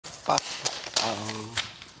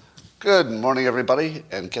Good morning, everybody,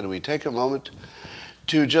 and can we take a moment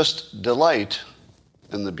to just delight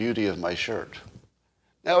in the beauty of my shirt?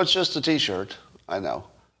 Now, it's just a t-shirt, I know,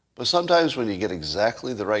 but sometimes when you get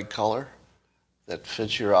exactly the right color that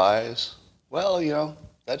fits your eyes, well,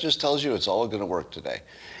 that just tells you it's all going to work today.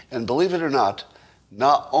 And believe it or not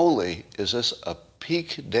only is this a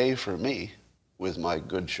peak day for me with my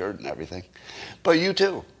good shirt and everything, but you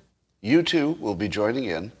too. You too will be joining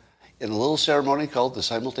in a little ceremony called the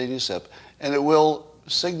simultaneous sip, and it will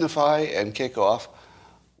signify and kick off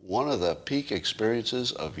one of the peak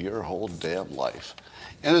experiences of your whole damn life.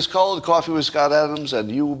 And it's called Coffee with Scott Adams,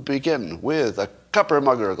 and you begin with a cup or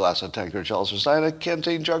mug or a glass, a tankard, chalice or stein, a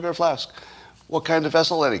canteen, jug or flask. What kind of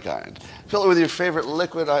vessel? Any kind. Fill it with your favorite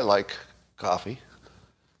liquid. I like coffee.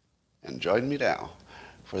 And join me now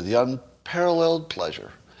for the unparalleled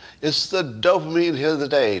pleasure. It's the dopamine hit of the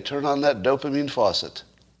day. Turn on that dopamine faucet.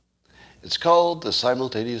 It's called the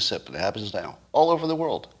simultaneous sip, and it happens now, all over the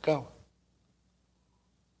world. Go.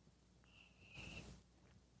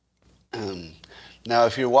 Now,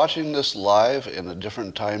 if you're watching this live in a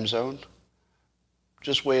different time zone,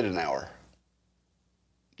 just wait an hour.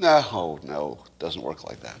 No, it doesn't work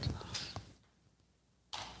like that.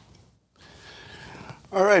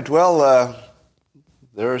 All right, well,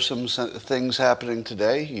 there are some things happening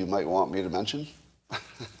today you might want me to mention.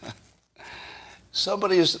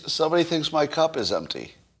 Somebody thinks my cup is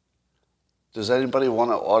empty. Does anybody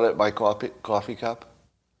want to audit my coffee cup?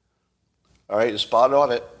 All right, spot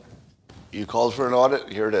audit. You called for an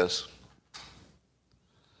audit. Here it is.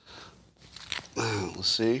 Let's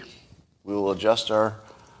see. We will adjust our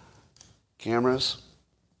cameras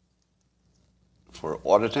for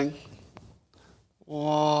auditing.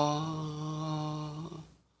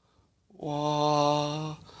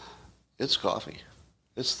 It's coffee.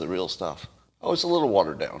 It's the real stuff. Oh, it's a little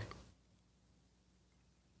watered down.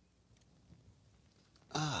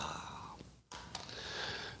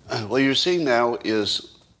 What you're seeing now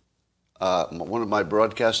is one of my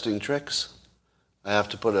broadcasting tricks. I have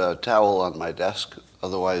to put a towel on my desk,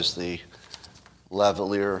 otherwise the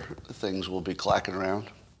lavalier things will be clacking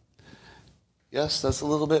around. Yes, that's a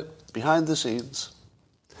little bit behind the scenes.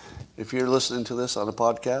 If you're listening to this on a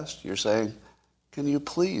podcast, you're saying, can you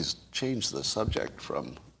please change the subject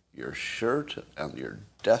from your shirt and your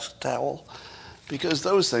desk towel? Because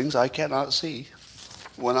those things I cannot see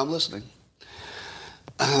when I'm listening.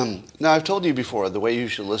 Now, I've told you before, the way you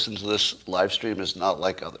should listen to this live stream is not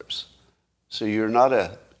like others. So you're not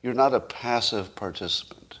a passive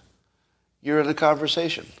participant. You're in a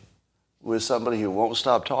conversation with somebody who won't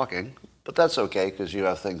stop talking, but that's okay because you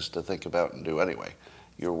have things to think about and do anyway.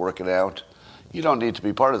 You're working out. You don't need to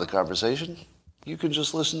be part of the conversation. You can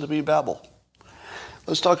just listen to me babble.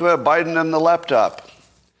 Let's talk about Biden and the laptop.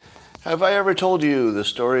 Have I ever told you the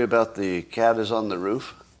story about the cat is on the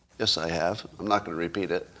roof? Yes, I have. I'm not going to repeat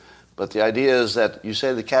it. But the idea is that you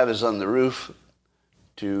say the cat is on the roof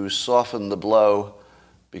to soften the blow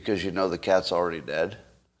because you know the cat's already dead.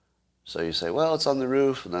 So you say, well, it's on the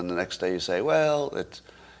roof. And then the next day you say, well, it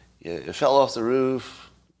fell off the roof.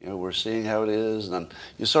 We're seeing how it is. And then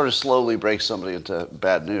you sort of slowly break somebody into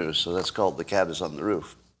bad news. So that's called the cat is on the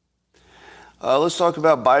roof. Let's talk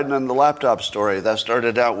about Biden and the laptop story. That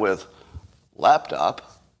started out with,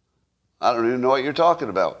 laptop? I don't even know what you're talking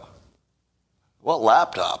about. What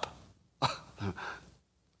laptop?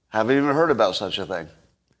 Haven't even heard about such a thing.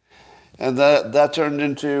 And that turned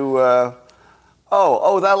into,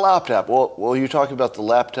 that laptop. Well, you're talking about the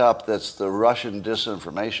laptop that's the Russian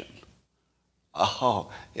disinformation.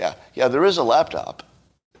 Oh, yeah. Yeah, there is a laptop.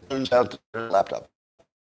 It turns out there's a laptop.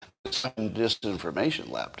 It's a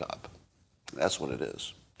disinformation laptop. That's what it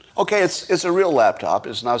is. Okay, it's a real laptop.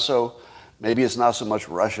 Maybe it's not so much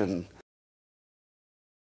Russian.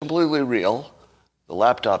 Completely real. The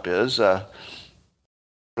laptop is. I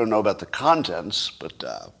don't know about the contents, but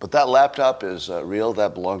that laptop is real.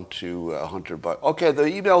 That belonged to Hunter Biden. Okay, the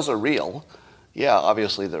emails are real. Yeah,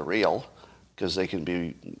 obviously they're real because they can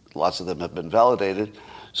be. Lots of them have been validated.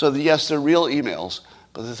 So yes, they're real emails.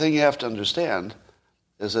 But the thing you have to understand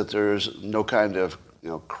is that there's no kind of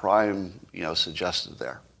crime suggested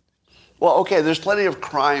there. Well, okay, there's plenty of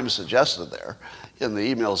crime suggested there in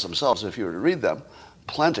the emails themselves if you were to read them.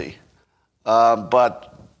 Plenty.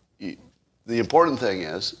 But the important thing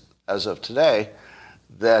is, as of today,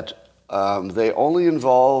 that they only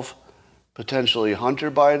involve potentially Hunter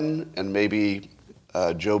Biden and maybe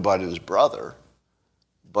Joe Biden's brother.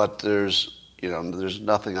 But there's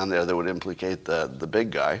nothing on there that would implicate the big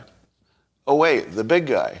guy. Oh, wait, the big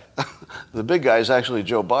guy. The big guy is actually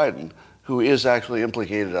Joe Biden, who is actually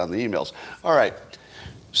implicated on the emails. All right.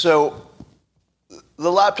 So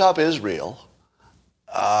the laptop is real,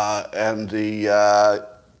 and the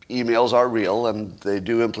emails are real, and they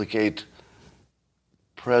do implicate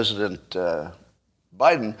President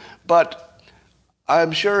Biden, but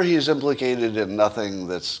I'm sure he's implicated in nothing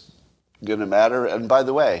that's going to matter. And by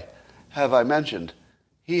the way, have I mentioned,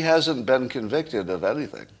 he hasn't been convicted of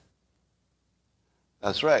anything.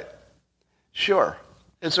 That's right. Sure,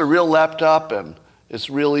 it's a real laptop, and it's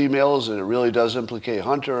real emails, and it really does implicate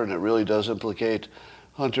Hunter, and it really does implicate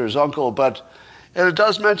Hunter's uncle, and it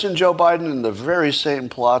does mention Joe Biden in the very same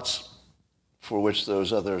plots for which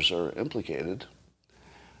those others are implicated.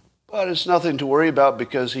 But it's nothing to worry about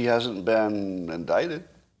because he hasn't been indicted.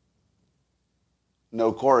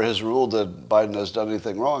 No court has ruled that Biden has done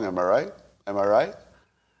anything wrong, am I right? Am I right?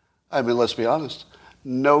 I mean, let's be honest.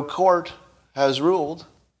 No court has ruled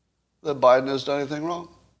that Biden has done anything wrong.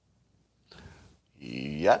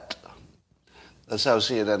 Yet. That's how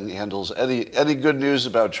CNN handles any good news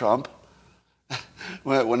about Trump.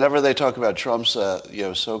 Whenever they talk about Trump's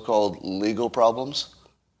so-called legal problems,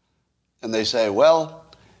 and they say, well,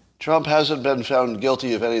 Trump hasn't been found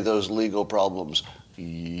guilty of any of those legal problems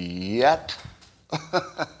yet.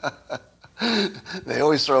 They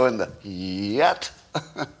always throw in the yet.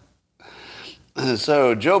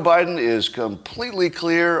 So Joe Biden is completely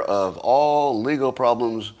clear of all legal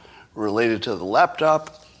problems related to the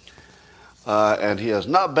laptop, and he has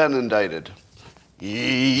not been indicted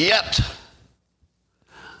yet.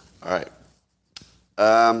 All right.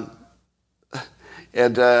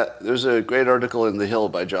 And there's a great article in The Hill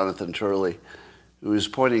by Jonathan Turley, who is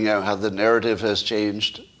pointing out how the narrative has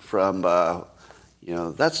changed from,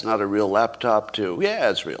 that's not a real laptop to, yeah,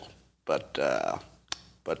 it's real, but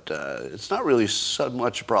it's not really so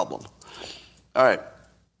much a problem. All right.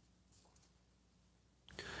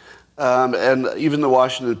 And even the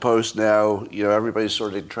Washington Post now, everybody's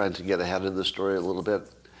sort of trying to get ahead of the story a little bit.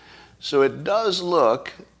 So it does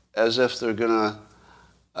look as if they're going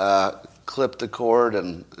to clip the cord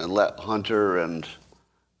and let Hunter and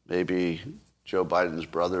maybe Joe Biden's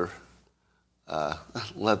brother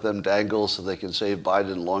let them dangle so they can save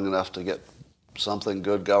Biden long enough to get something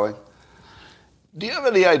good going. Do you have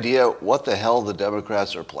any idea what the hell the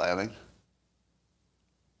Democrats are planning?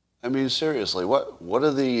 I mean, seriously, what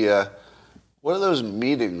do those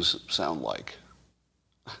meetings sound like?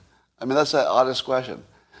 I mean, that's an honest question.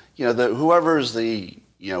 Whoever's we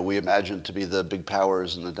imagine to be the big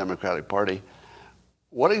powers in the Democratic Party,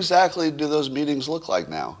 what exactly do those meetings look like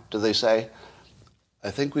now? Do they say,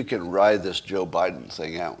 I think we can ride this Joe Biden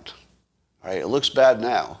thing out? All right, it looks bad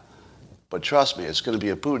now, but trust me, it's going to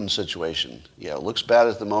be a Putin situation. Yeah, it looks bad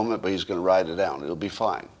at the moment, but he's going to ride it out. It'll be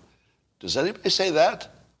fine. Does anybody say that?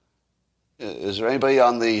 Is there anybody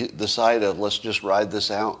on the side of let's just ride this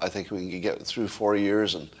out? I think we can get through 4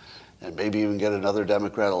 years and maybe even get another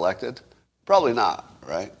Democrat elected? Probably not,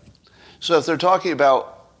 right? So if they're talking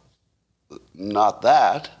about not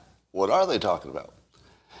that, what are they talking about?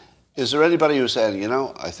 Is there anybody who's saying,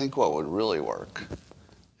 I think what would really work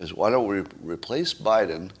is why don't we replace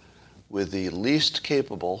Biden with the least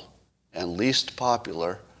capable and least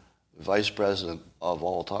popular vice president of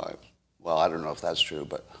all time? Well, I don't know if that's true,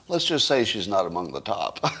 but let's just say she's not among the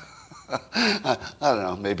top. I don't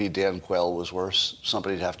know, maybe Dan Quayle was worse.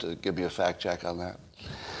 Somebody'd have to give me a fact check on that.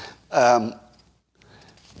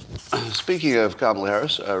 Speaking of Kamala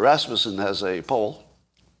Harris, Rasmussen has a poll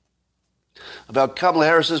about Kamala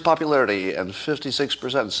Harris's popularity, and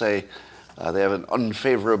 56% say they have an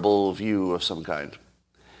unfavorable view of some kind.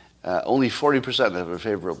 Only 40% have a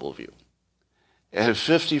favorable view. And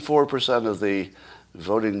 54% of the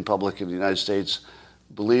voting public in the United States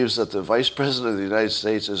believes that the vice president of the United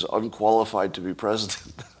States is unqualified to be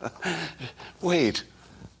president. Wait.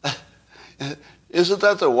 Isn't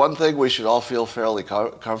that the one thing we should all feel fairly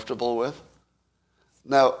comfortable with?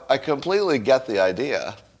 Now, I completely get the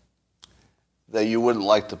idea that you wouldn't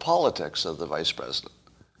like the politics of the vice president.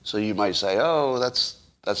 So you might say, oh, that's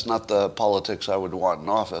not the politics I would want in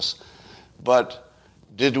office. But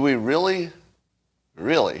did we really?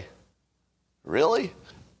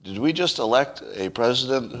 Did we just elect a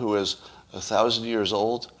president who is 1,000 years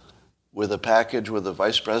old with a package with a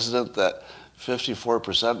vice president that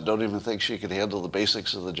 54% don't even think she could handle the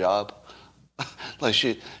basics of the job? Like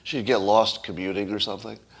she'd get lost commuting or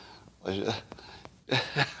something. They'd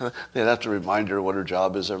have to remind her what her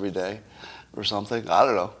job is every day or something. I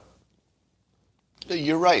don't know.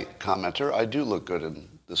 You're right, commenter. I do look good in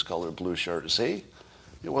this color blue shirt. See?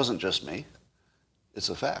 It wasn't just me. It's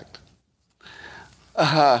a fact.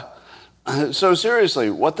 So seriously,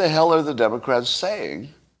 what the hell are the Democrats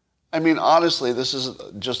saying I mean, honestly, this is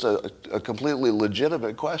just a completely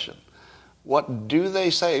legitimate question. What do they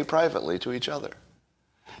say privately to each other?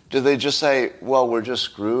 Do they just say, well, we're just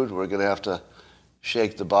screwed, we're going to have to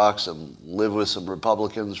shake the box and live with some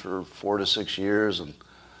Republicans for 4 to 6 years? And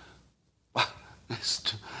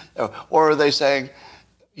or are they saying,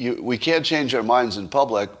 we can't change our minds in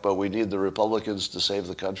public, but we need the Republicans to save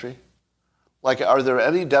the country? Like, are there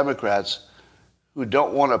any Democrats who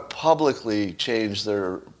don't want to publicly change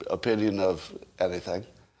their opinion of anything,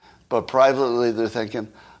 but privately they're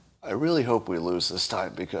thinking, I really hope we lose this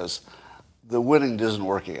time because the winning isn't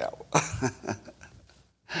working out?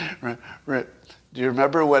 Right. Do you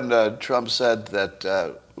remember when Trump said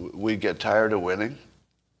that we get tired of winning?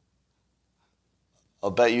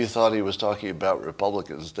 I'll bet you thought he was talking about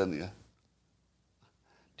Republicans, didn't you?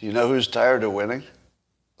 Do you know who's tired of winning?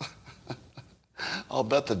 I'll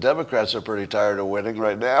bet the Democrats are pretty tired of winning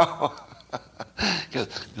right now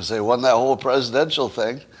because they won that whole presidential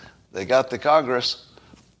thing. They got the Congress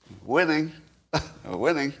winning.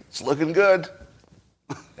 Winning. It's looking good.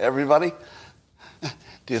 Everybody?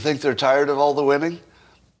 Do you think they're tired of all the winning?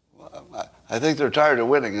 I think they're tired of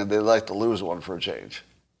winning and they'd like to lose one for a change.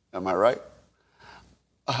 Am I right?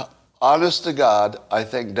 Honest to God, I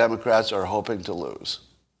think Democrats are hoping to lose.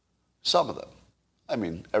 Some of them. I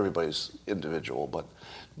mean, everybody's individual, but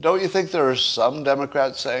don't you think there are some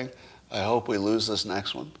Democrats saying, I hope we lose this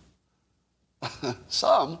next one?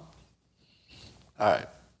 Some. All right.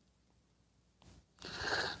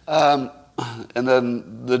 And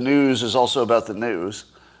then the news is also about the news,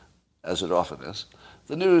 as it often is.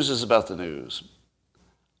 The news is about the news.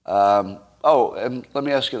 And let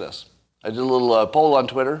me ask you this. I did a little poll on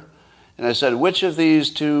Twitter, and I said, which of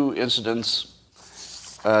these two incidents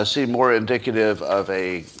seem more indicative of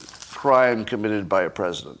a crime committed by a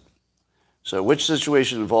president? So which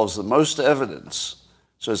situation involves the most evidence?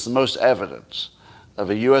 So it's the most evidence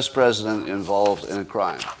of a U.S. president involved in a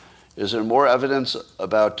crime. Is there more evidence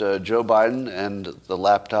about Joe Biden and the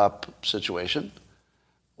laptop situation?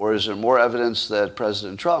 Or is there more evidence that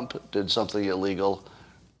President Trump did something illegal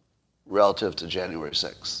relative to January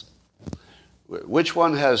 6th? Which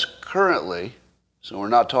one has currently, so we're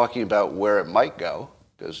not talking about where it might go,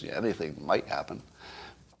 because anything might happen,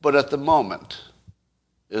 but at the moment,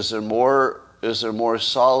 is there more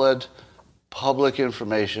solid public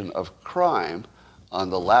information of crime on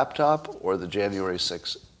the laptop or the January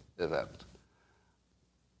 6th event?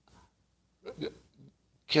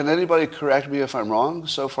 Can anybody correct me if I'm wrong?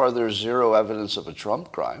 So far, there's zero evidence of a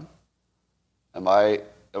Trump crime. Am I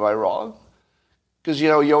wrong? Because,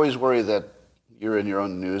 you always worry that you're in your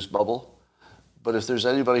own news bubble. But if there's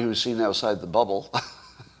anybody who's seen outside the bubble,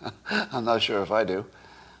 I'm not sure if I do.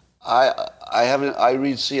 I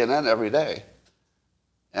read CNN every day,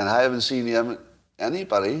 and I haven't seen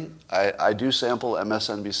anybody. I do sample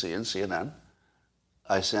MSNBC and CNN.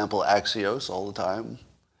 I sample Axios all the time.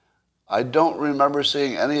 I don't remember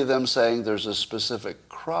seeing any of them saying there's a specific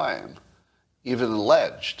crime, even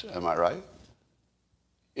alleged. Am I right?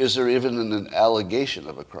 Is there even an allegation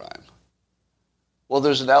of a crime? Well,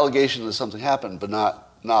 there's an allegation that something happened, but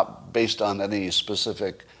not based on any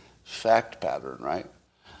specific fact pattern, right?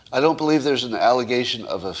 I don't believe there's an allegation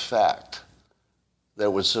of a fact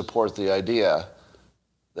that would support the idea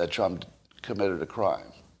that Trump committed a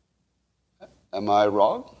crime. Am I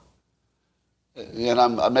wrong? And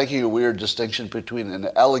I'm making a weird distinction between an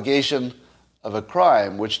allegation of a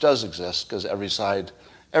crime, which does exist, because every side,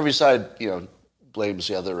 blames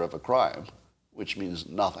the other of a crime, which means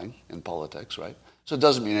nothing in politics, right? So it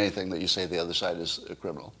doesn't mean anything that you say the other side is a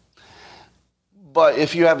criminal. But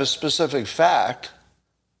if you have a specific fact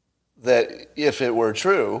that, if it were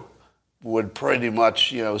true, would pretty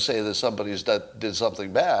much, say that somebody did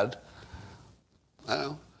something bad, I don't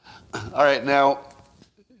know. All right, now,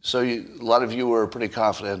 so a lot of you were pretty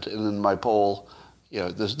confident, and in my poll,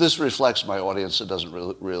 this reflects my audience. It doesn't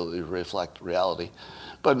really reflect reality.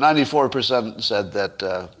 But 94% said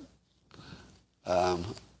that,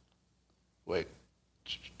 wait,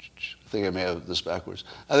 I think I may have this backwards.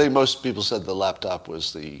 I think most people said the laptop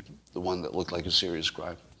was the one that looked like a serious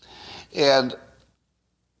crime. And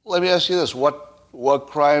let me ask you this, what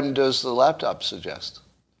crime does the laptop suggest?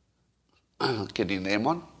 Can you name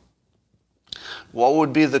one? What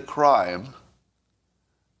would be the crime,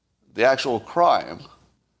 the actual crime,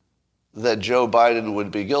 that Joe Biden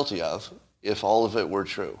would be guilty of if all of it were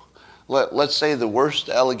true? Let's say the worst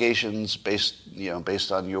allegations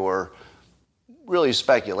based on your really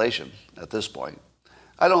speculation at this point.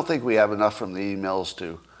 I don't think we have enough from the emails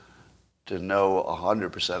to know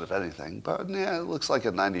 100% of anything, but it looks like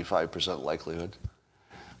a 95% likelihood.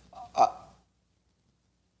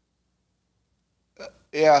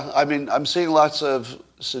 Yeah, I mean, I'm seeing lots of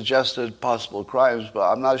suggested possible crimes,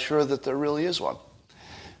 but I'm not sure that there really is one.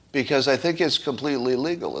 Because I think it's completely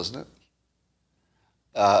legal, isn't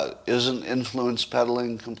it? Isn't influence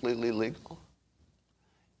peddling completely legal?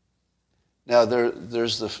 Now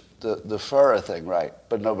there's the FARA thing, right?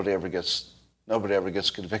 But nobody ever gets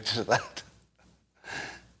convicted of that.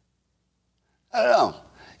 I don't know.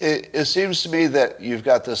 It seems to me that you've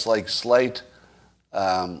got this like slight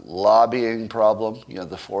lobbying problem,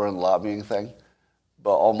 the foreign lobbying thing,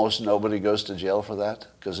 but almost nobody goes to jail for that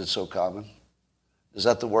because it's so common. Is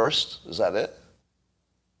that the worst? Is that it?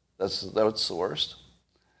 That's the worst?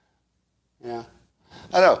 Yeah.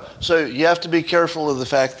 I know. So you have to be careful of the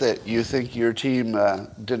fact that you think your team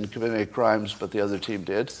didn't commit any crimes, but the other team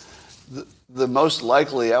did. The most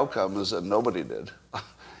likely outcome is that nobody did.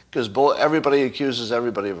 Because everybody accuses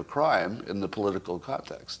everybody of a crime in the political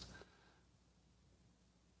context.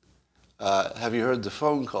 Have you heard the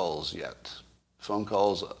phone calls yet? Phone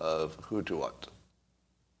calls of who to what?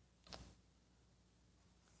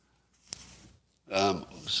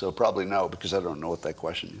 So probably no, because I don't know what that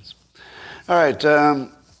question is. All right.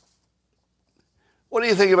 What do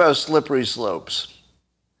you think about slippery slopes?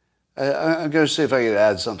 I'm going to see if I can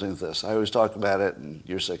add something to this. I always talk about it, and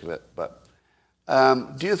you're sick of it. But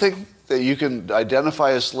do you think that you can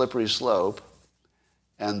identify a slippery slope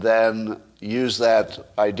and then use that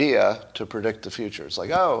idea to predict the future? It's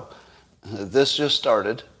like, oh, this just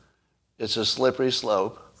started. It's a slippery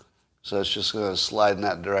slope, so it's just going to slide in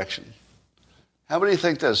that direction. How many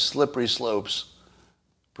think that slippery slopes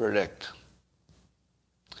predict?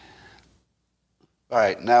 All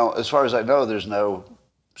right, now, as far as I know, there's no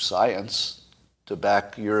science to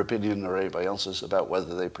back your opinion or anybody else's about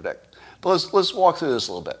whether they predict. But let's walk through this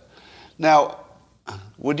a little bit. Now,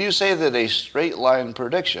 would you say that a straight line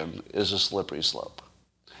prediction is a slippery slope?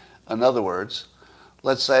 In other words,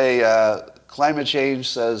 let's say climate change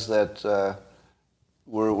says that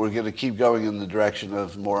we're going to keep going in the direction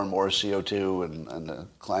of more and more CO2 and the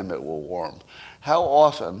climate will warm. How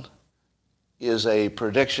often is a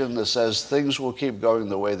prediction that says things will keep going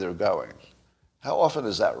the way they're going? How often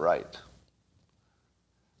is that right?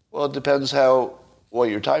 Well, it depends what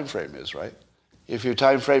your time frame is, right? If your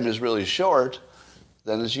time frame is really short,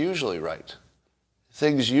 then it's usually right.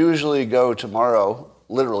 Things usually go tomorrow,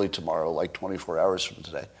 literally tomorrow, like 24 hours from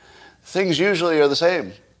today. Things usually are the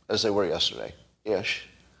same as they were yesterday-ish.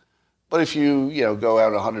 But if you go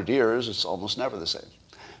out 100 years, it's almost never the same.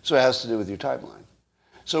 So it has to do with your timeline.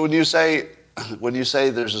 So when you say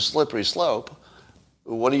there's a slippery slope,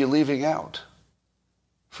 what are you leaving out?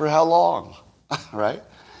 For how long, right?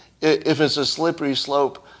 If it's a slippery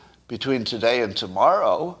slope between today and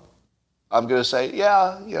tomorrow, I'm going to say,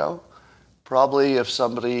 yeah, probably if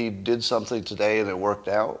somebody did something today and it worked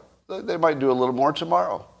out, they might do a little more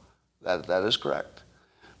tomorrow. That is correct.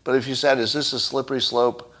 But if you said, is this a slippery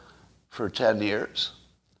slope for 10 years?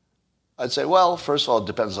 I'd say, well, first of all, it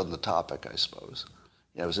depends on the topic, I suppose.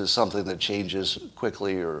 Is it something that changes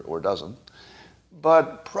quickly or doesn't?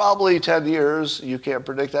 But probably 10 years, you can't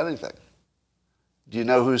predict anything. Do you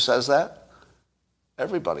know who says that?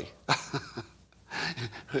 Everybody.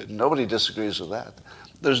 Nobody disagrees with that.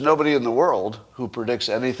 There's nobody in the world who predicts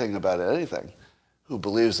anything about anything who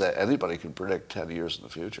believes that anybody can predict 10 years in the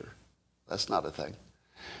future. That's not a thing.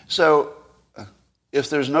 So if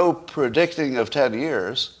there's no predicting of 10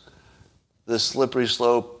 years, this slippery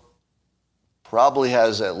slope probably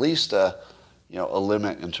has at least a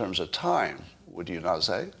limit in terms of time, would you not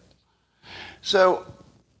say? So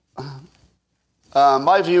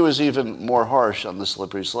my view is even more harsh on the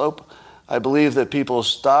slippery slope. I believe that people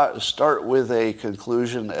start with a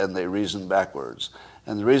conclusion and they reason backwards.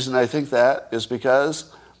 And the reason I think that is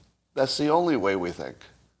because that's the only way we think.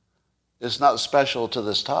 It's not special to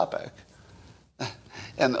this topic.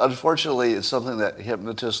 And unfortunately, it's something that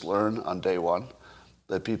hypnotists learn on day one,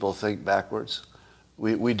 that people think backwards.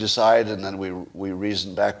 We decide and then we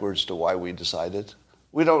reason backwards to why we decided.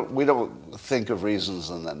 We don't think of reasons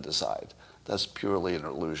and then decide. That's purely an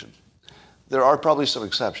illusion. There are probably some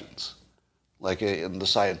exceptions, like in the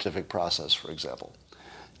scientific process, for example.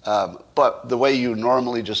 But the way you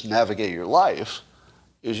normally just navigate your life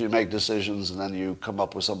is you make decisions and then you come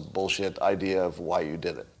up with some bullshit idea of why you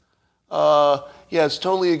did it. Yeah, it's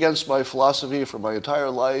totally against my philosophy for my entire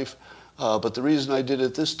life, but the reason I did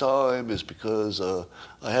it this time is because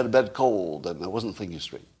I had a bad cold and I wasn't thinking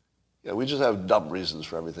straight. Yeah, we just have dumb reasons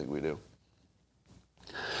for everything we do.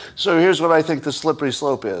 So here's what I think the slippery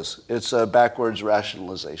slope is. It's a backwards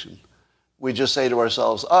rationalization. We just say to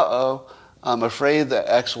ourselves, I'm afraid that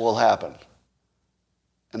X will happen.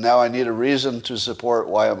 And now I need a reason to support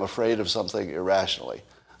why I'm afraid of something irrationally.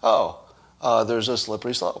 There's a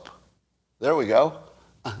slippery slope. There we go.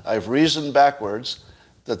 I've reasoned backwards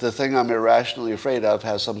that the thing I'm irrationally afraid of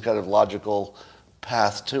has some kind of logical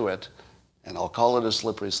path to it, and I'll call it a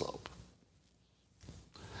slippery slope.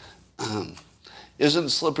 Isn't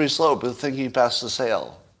slippery slope thinking past the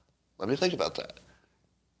sail? Let me think about that.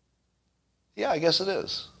 Yeah, I guess it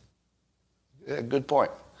is. Yeah, good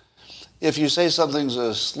point. If you say something's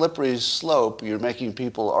a slippery slope, you're making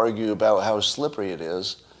people argue about how slippery it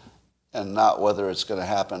is and not whether it's going to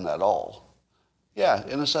happen at all. Yeah,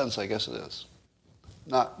 in a sense, I guess it is.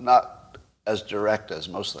 Not as direct as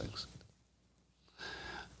most things.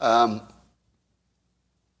 I'm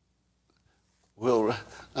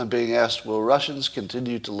being asked, will Russians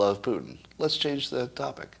continue to love Putin? Let's change the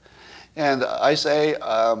topic. And I say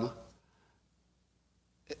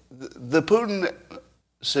the Putin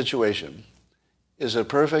situation is a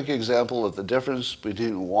perfect example of the difference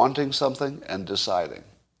between wanting something and deciding.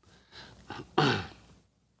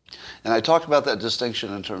 And I talk about that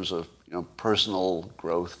distinction in terms of personal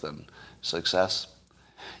growth and success.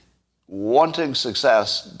 Wanting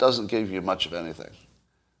success doesn't give you much of anything.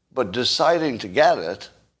 But deciding to get it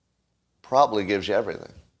probably gives you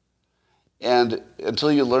everything. And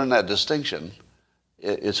until you learn that distinction,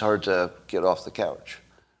 it's hard to get off the couch,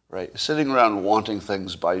 right? Sitting around wanting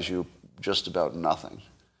things buys you just about nothing.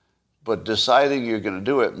 But deciding you're going to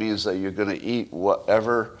do it means that you're going to eat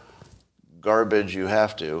whatever garbage you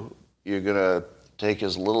have to. You're going to take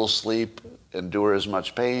as little sleep, endure as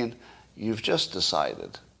much pain. You've just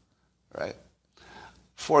decided, right?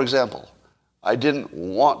 For example, I didn't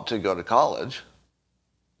want to go to college.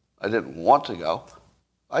 I didn't want to go.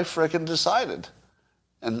 I frickin' decided.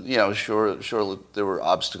 And, sure, there were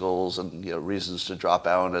obstacles and, reasons to drop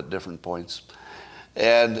out at different points.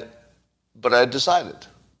 But I decided.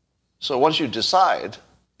 So once you decide,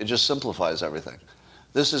 it just simplifies everything.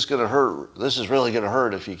 This is going to hurt. This is really going to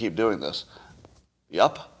hurt if you keep doing this.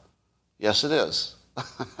 Yup. Yes, it is.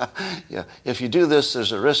 Yeah. If you do this,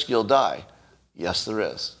 there's a risk you'll die. Yes, there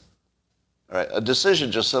is. All right. A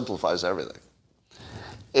decision just simplifies everything.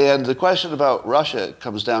 And the question about Russia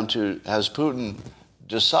comes down to, has Putin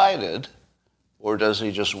decided, or does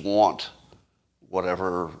he just want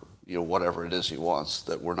whatever it is he wants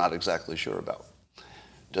that we're not exactly sure about?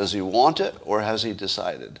 Does he want it, or has he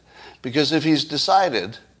decided? Because if he's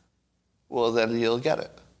decided, well, then he'll get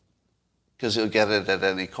it. Because he'll get it at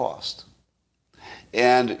any cost.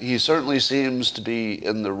 And he certainly seems to be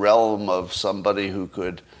in the realm of somebody who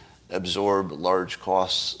could absorb large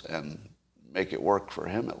costs and make it work for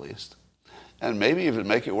him at least. And maybe even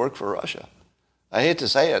make it work for Russia. I hate to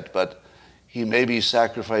say it, but he may be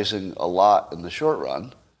sacrificing a lot in the short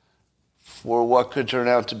run for what could turn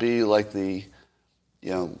out to be like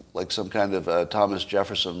like some kind of Thomas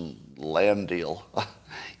Jefferson land deal,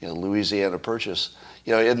 Louisiana Purchase.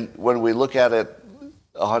 When we look at it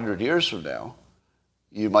 100 years from now,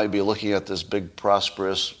 you might be looking at this big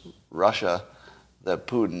prosperous Russia that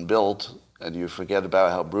Putin built, and you forget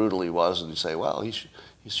about how brutal he was, and you say, well, he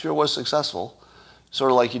sure was successful,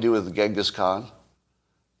 sort of like you do with Genghis Khan.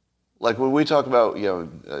 Like when we talk about,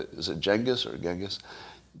 is it Genghis or Genghis?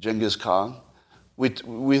 Genghis Khan.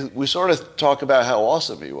 We sort of talk about how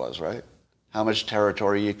awesome he was, right? How much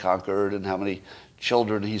territory he conquered and how many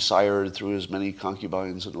children he sired through his many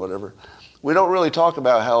concubines and whatever. We don't really talk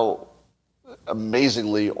about how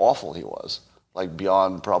amazingly awful he was, like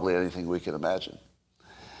beyond probably anything we can imagine.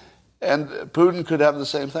 And Putin could have the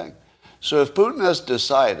same thing. So if Putin has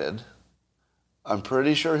decided, I'm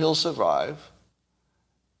pretty sure he'll survive,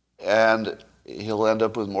 and he'll end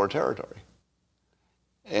up with more territory.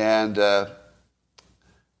 And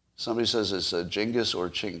somebody says it's a Genghis or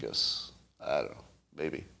Chinggis. I don't know,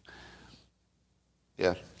 maybe.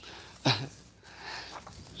 Yeah.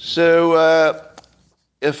 So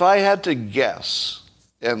if I had to guess,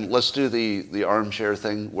 and let's do the armchair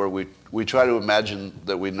thing where we try to imagine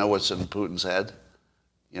that we know what's in Putin's head.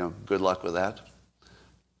 Good luck with that.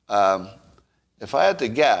 If I had to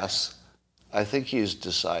guess, I think he's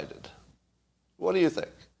decided. What do you think?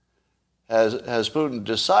 Has Putin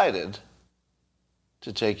decided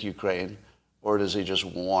to take Ukraine, or does he just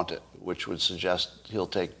want it, which would suggest he'll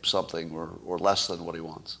take something or less than what he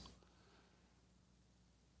wants?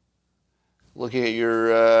 Looking at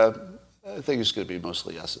your, I think it's going to be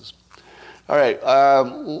mostly yeses. All right,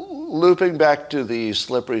 looping back to the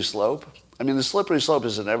slippery slope. I mean, the slippery slope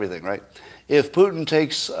is in everything, right? If Putin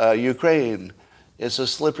takes Ukraine, it's a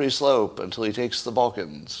slippery slope until he takes the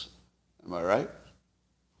Balkans. Am I right?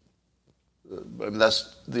 I mean,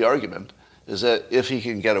 that's the argument, is that if he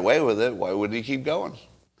can get away with it, why wouldn't he keep going?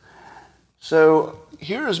 So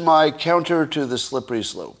here's my counter to the slippery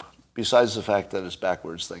slope, besides the fact that it's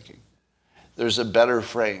backwards thinking. There's a better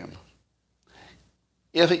frame.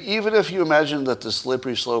 Even if you imagine that the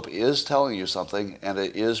slippery slope is telling you something and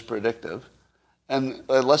it is predictive, and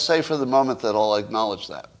let's say for the moment that I'll acknowledge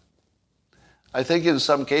that. I think in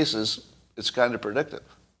some cases it's kind of predictive,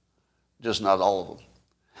 just not all of them.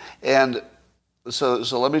 And so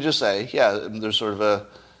let me just say, yeah, there's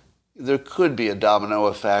there could be a domino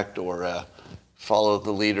effect or a follow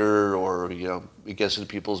the leader or, it gets into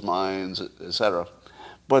people's minds, etc.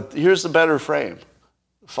 But here's the better frame.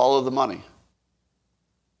 Follow the money.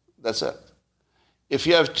 That's it. If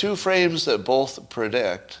you have two frames that both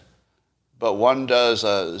predict, but one does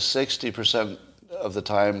a 60% of the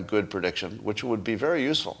time good prediction, which would be very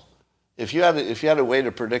useful. If you had a way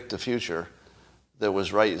to predict the future that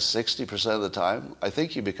was right 60% of the time, I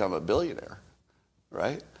think you become a billionaire,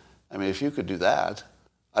 right? I mean, if you could do that,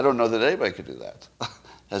 I don't know that anybody could do that.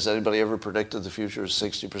 Has anybody ever predicted the future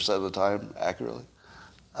 60% of the time accurately?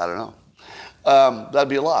 I don't know. That'd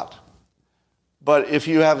be a lot. But if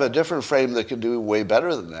you have a different frame that can do way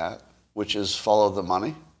better than that, which is follow the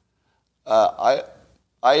money, I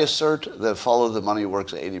assert that follow the money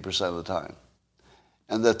works 80% of the time.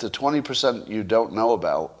 And that the 20% you don't know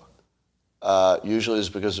about usually is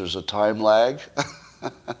because there's a time lag.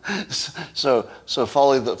 so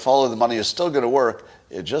follow the money is still going to work.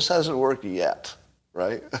 It just hasn't worked yet,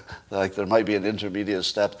 right? Like there might be an intermediate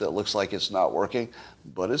step that looks like it's not working,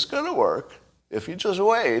 but it's going to work. If you just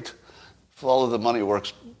wait, follow the money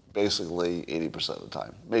works basically 80% of the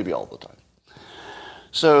time, maybe all the time.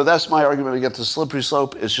 So that's my argument against the slippery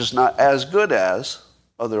slope. It's just not as good as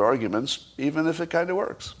other arguments, even if it kind of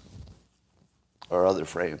works, or other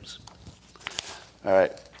frames. All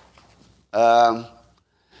right.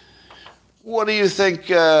 What do you think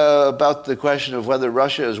about the question of whether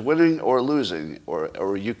Russia is winning or losing,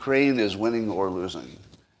 or Ukraine is winning or losing?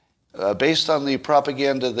 Based on the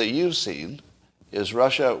propaganda that you've seen, is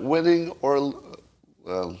Russia winning or...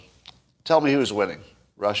 tell me who's winning,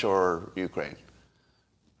 Russia or Ukraine?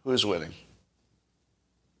 Who's winning?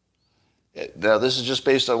 Now, this is just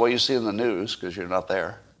based on what you see in the news, because you're not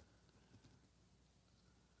there.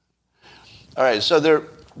 All right, so there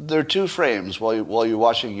are two frames while you're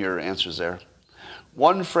watching your answers there.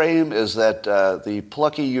 One frame is that the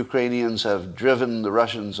plucky Ukrainians have driven the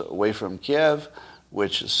Russians away from Kiev,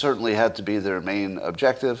 which certainly had to be their main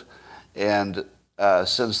objective. And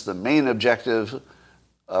since the main objective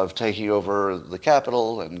of taking over the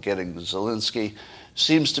capital and getting Zelensky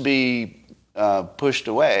seems to be pushed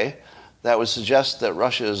away, that would suggest that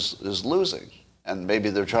Russia is losing. And maybe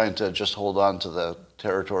they're trying to just hold on to the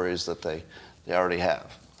territories that they already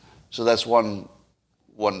have. So that's one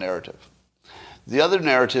narrative. The other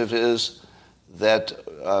narrative is that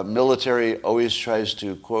military always tries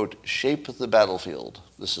to, quote, shape the battlefield.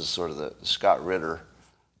 This is sort of the Scott Ritter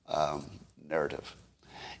narrative.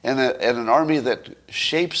 And an army that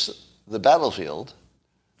shapes the battlefield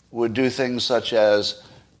would do things such as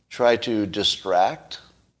try to distract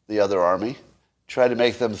the other army, try to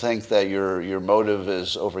make them think that your motive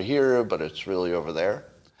is over here, but it's really over there,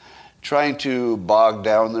 trying to bog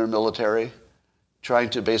down their military, trying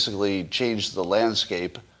to basically change the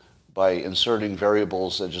landscape by inserting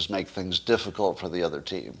variables that just make things difficult for the other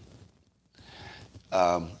team.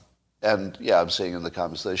 And yeah, I'm seeing in the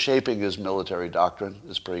comments that shaping is military doctrine.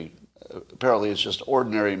 Apparently it's just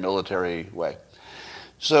ordinary military way.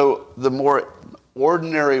 So the more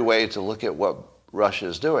ordinary way to look at what Russia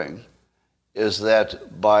is doing is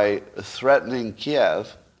that by threatening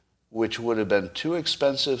Kiev, which would have been too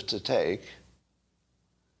expensive to take,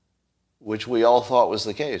 which we all thought was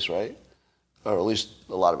the case, right? Or at least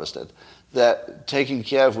a lot of us did, that taking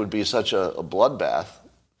Kiev would be such a bloodbath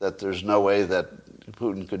that there's no way that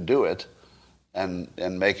Putin could do it and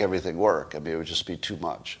make everything work. I mean, it would just be too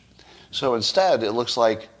much. So instead, it looks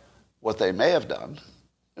like what they may have done,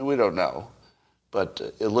 and we don't know, but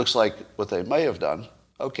it looks like what they may have done,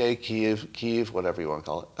 okay, Kyiv, whatever you want to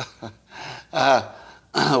call it,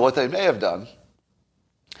 what they may have done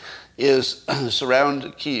is surround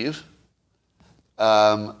Kyiv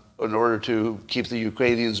in order to keep the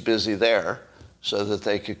Ukrainians busy there so that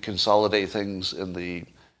they could consolidate things in the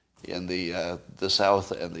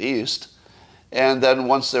south and the east. And then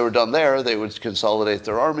once they were done there, they would consolidate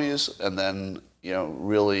their armies and then,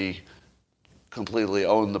 really completely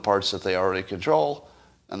own the parts that they already control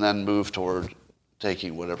and then move toward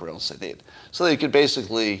taking whatever else they need. So they could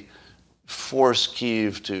basically force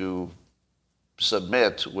Kyiv to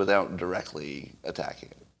submit without directly attacking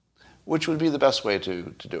it, which would be the best way to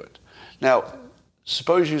do it. Now,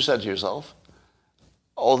 suppose you said to yourself,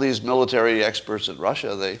 all these military experts in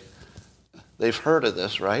Russia, they've heard of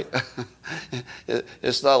this, right?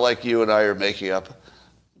 It's not like you and I are making up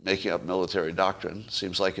military doctrine.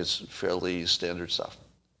 Seems like it's fairly standard stuff.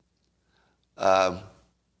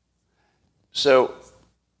 So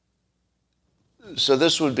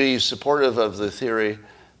this would be supportive of the theory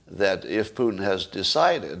that if Putin has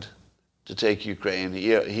decided to take Ukraine,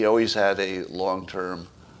 he always had a long-term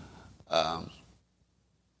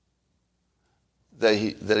that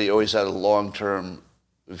he always had a long-term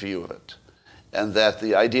view of it, and that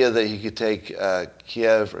the idea that he could take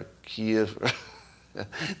Kiev,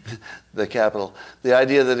 the capital, the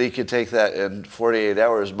idea that he could take that in 48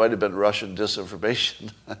 hours might have been Russian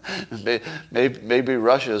disinformation. Maybe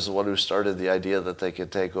Russia is the one who started the idea that they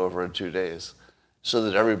could take over in 2 days, so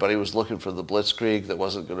that everybody was looking for the blitzkrieg that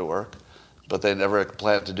wasn't going to work. But they never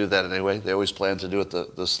planned to do that anyway. They always planned to do it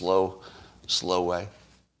the slow way.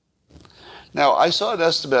 Now, I saw an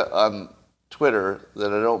estimate on Twitter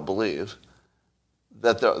that I don't believe,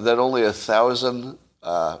 that only 1,000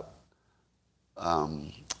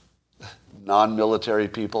 non-military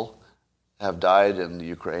people have died in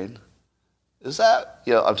Ukraine. Is that,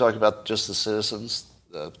 I'm talking about just the citizens,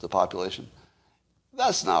 the population.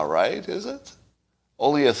 That's not right, is it?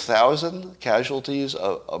 Only 1,000 casualties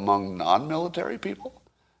among non-military people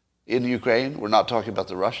in Ukraine? We're not talking about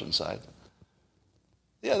the Russian side.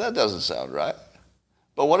 Yeah, that doesn't sound right.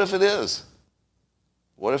 But what if it is?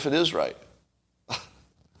 What if it is right?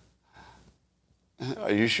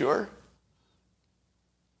 Are you sure?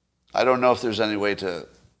 I don't know if there's any way to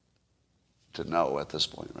know at this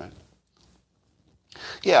point, right?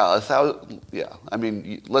 Yeah, 1,000. Yeah, I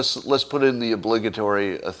mean, let's put in the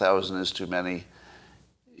obligatory 1,000 is too many.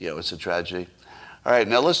 It's a tragedy. All right,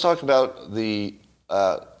 now let's talk about the.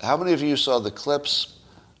 How many of you saw the clips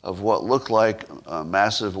of what looked like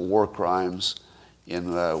massive war crimes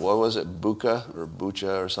in what was it,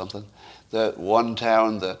 Bucha or something? That one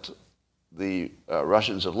town that the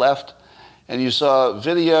Russians have left, and you saw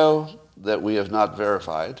video that we have not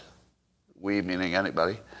verified. We meaning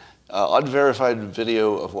anybody. Unverified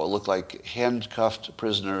video of what looked like handcuffed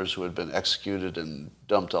prisoners who had been executed and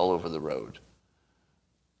dumped all over the road.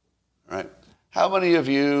 Right? How many of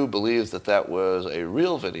you believe that was a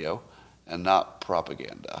real video and not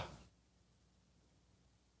propaganda?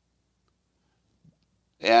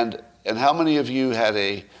 And how many of you had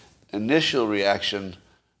a initial reaction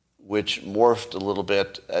which morphed a little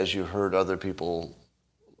bit as you heard other people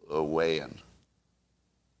weigh in?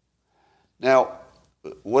 Now,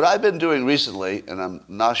 what I've been doing recently, and I'm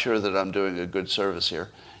not sure that I'm doing a good service here,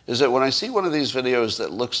 is that when I see one of these videos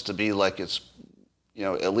that looks to be like it's,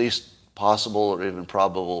 at least possible or even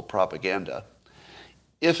probable propaganda,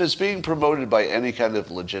 if it's being promoted by any kind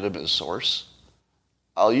of legitimate source,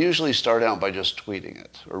 I'll usually start out by just tweeting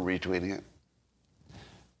it or retweeting it,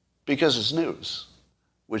 because it's news,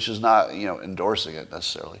 which is not, endorsing it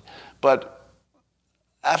necessarily. But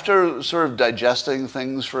after sort of digesting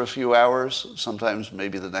things for a few hours, sometimes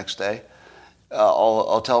maybe the next day,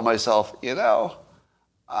 I'll tell myself,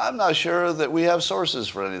 I'm not sure that we have sources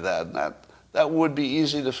for any of that. And that would be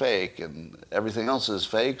easy to fake, and everything else is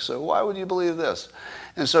fake, so why would you believe this?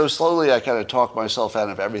 And so slowly I kind of talk myself out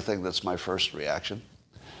of everything that's my first reaction.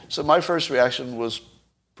 So my first reaction was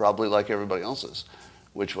probably like everybody else's,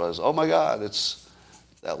 which was, oh my God,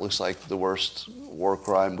 that looks like the worst war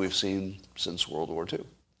crime we've seen since World War II.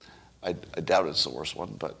 I doubt it's the worst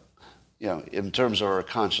one, but in terms of our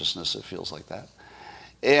consciousness, it feels like that.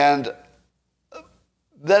 And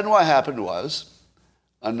then what happened was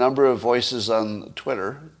a number of voices on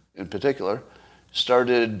Twitter, in particular,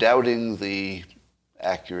 started doubting the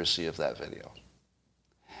accuracy of that video.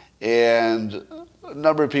 And a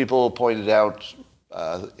number of people pointed out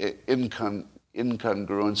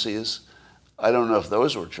incongruencies. I don't know if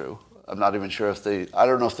those were true. I'm not even sure I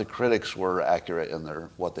don't know if the critics were accurate in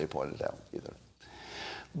what they pointed out either.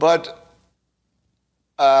 But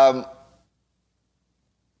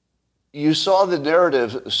you saw the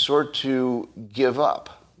narrative sort to give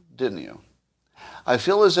up, didn't you? I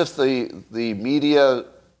feel as if the media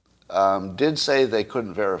did say they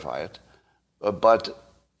couldn't verify it, but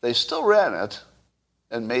they still ran it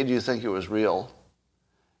and made you think it was real.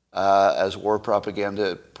 As war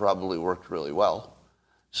propaganda, it probably worked really well.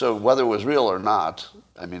 So whether it was real or not,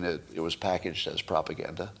 I mean, it was packaged as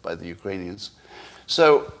propaganda by the Ukrainians.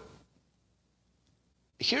 So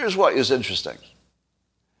here's what is interesting.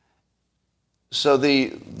 So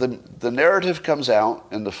the narrative comes out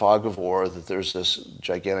in the fog of war that there's this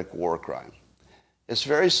gigantic war crime. It's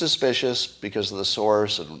very suspicious because of the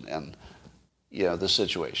source and the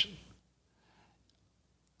situation.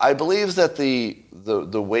 I believe that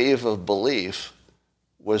the wave of belief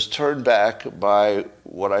was turned back by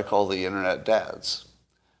what I call the internet dads.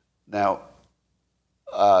 Now,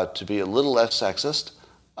 to be a little less sexist,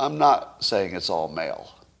 I'm not saying it's all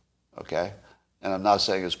male, okay? And I'm not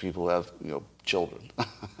saying it's people who have, children.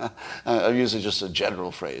 I'm using just a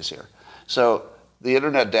general phrase here. So the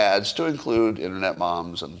internet dads, to include internet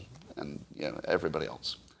moms and everybody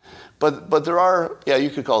else. But there are, you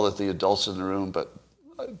could call it the adults in the room, but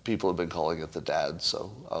people have been calling it the dads,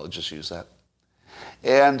 so I'll just use that.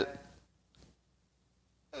 And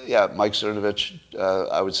Mike Cernovich,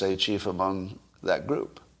 I would say chief among that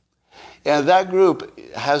group. And that group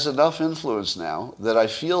has enough influence now that I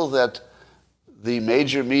feel that the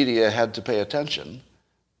major media had to pay attention,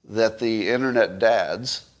 that the internet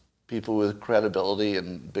dads, people with credibility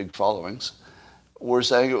and big followings, were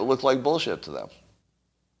saying it looked like bullshit to them.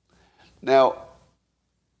 Now,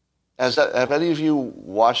 have any of you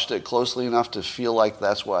watched it closely enough to feel like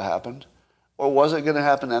that's what happened? Or was it going to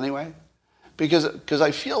happen anyway? Because I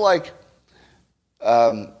feel like,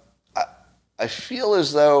 I feel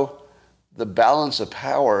as though the balance of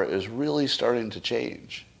power is really starting to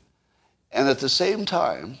change. And at the same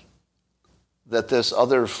time that this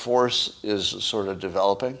other force is sort of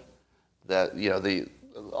developing, that,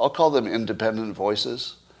 I'll call them independent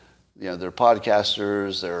voices. They're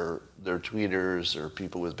podcasters, they're tweeters, they're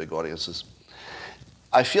people with big audiences.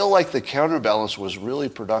 I feel like the counterbalance was really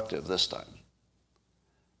productive this time.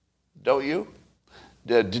 Don't you?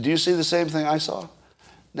 Did you see the same thing I saw?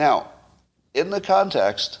 Now, in the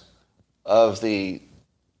context of the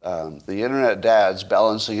internet dads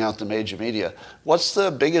balancing out the major media, what's the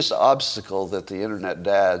biggest obstacle that the internet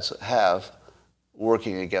dads have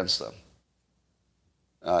working against them?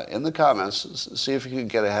 In the comments, see if you can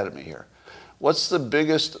get ahead of me here. What's the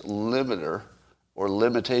biggest limiter or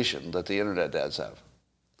limitation that the internet dads have?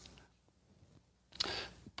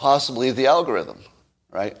 Possibly the algorithm,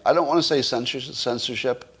 right? I don't want to say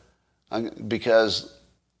censorship because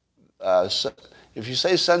if you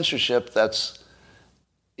say censorship,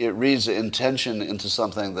 it reads intention into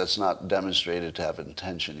something that's not demonstrated to have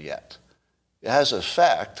intention yet. It has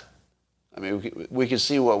effect. I mean, we can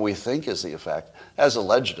see what we think is the effect. It has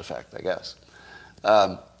alleged effect, I guess.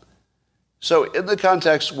 So in the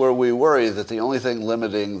context where we worry that the only thing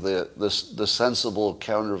limiting the sensible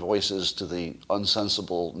counter voices to the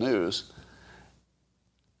unsensible news,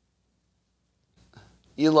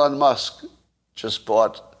 Elon Musk just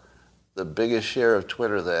bought the biggest share of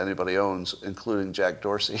Twitter that anybody owns, including Jack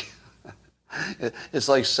Dorsey. It's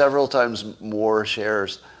like several times more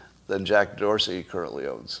shares than Jack Dorsey currently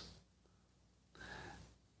owns.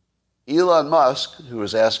 Elon Musk, who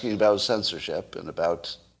was asking about censorship and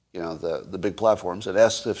about the big platforms, and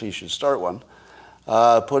asked if he should start one,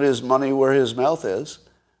 put his money where his mouth is,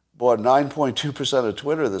 bought 9.2% of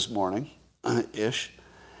Twitter this morning, ish,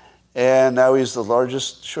 and now he's the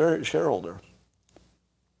largest shareholder.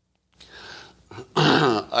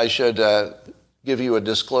 I should give you a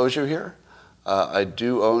disclosure here. I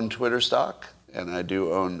do own Twitter stock, and I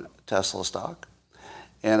do own Tesla stock.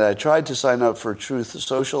 And I tried to sign up for Truth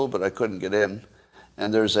Social, but I couldn't get in.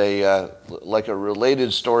 And there's a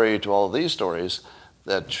related story to all of these stories,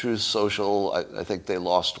 that Truth Social, I think they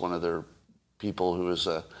lost one of their people who was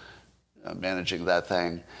managing that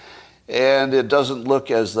thing. And it doesn't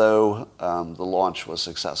look as though the launch was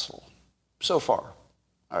successful so far.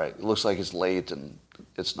 All right, it looks like it's late and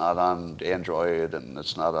it's not on Android and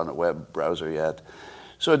it's not on a web browser yet.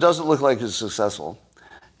 So it doesn't look like it's successful.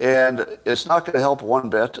 And it's not going to help one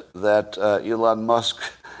bit that Elon Musk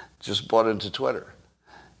just bought into Twitter,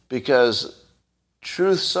 because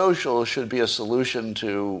Truth Social should be a solution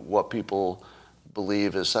to what people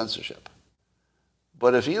believe is censorship.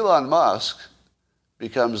 But if Elon Musk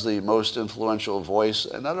becomes the most influential voice,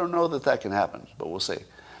 and I don't know that that can happen, but we'll see.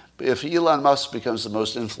 But if Elon Musk becomes the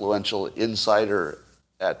most influential insider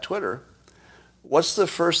at Twitter, what's the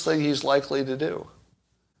first thing he's likely to do?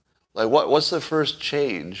 Like, what's the first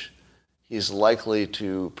change he's likely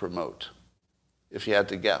to promote, if you had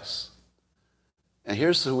to guess? And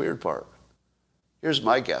here's the weird part. Here's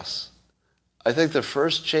my guess. I think the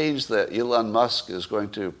first change that Elon Musk is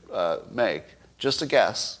going to make, just a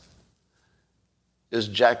guess, is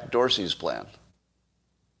Jack Dorsey's plan.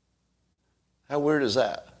 How weird is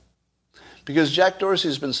that? Because Jack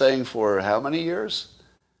Dorsey's been saying for how many years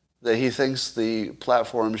that he thinks the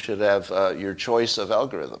platform should have your choice of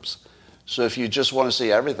algorithms. So if you just want to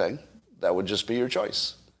see everything, that would just be your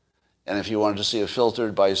choice. And if you wanted to see it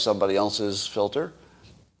filtered by somebody else's filter,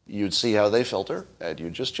 you'd see how they filter, and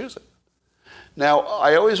you'd just choose it. Now,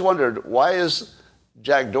 I always wondered, why is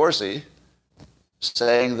Jack Dorsey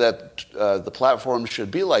saying that the platform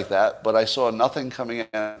should be like that, but I saw nothing coming in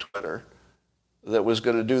on Twitter that was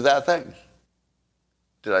going to do that thing.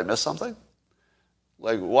 Did I miss something?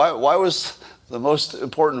 Like, why was the most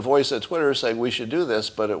important voice at Twitter saying we should do this,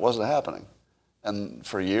 but it wasn't happening? And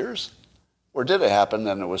for years? Or did it happen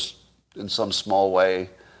and it was in some small way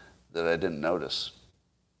that I didn't notice?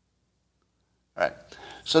 All right.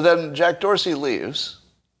 So then Jack Dorsey leaves.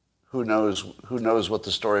 Who knows what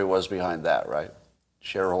the story was behind that, right?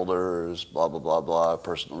 Shareholders, blah, blah, blah, blah,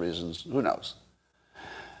 personal reasons, who knows?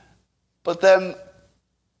 But then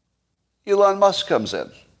Elon Musk comes in.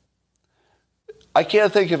 I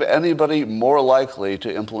can't think of anybody more likely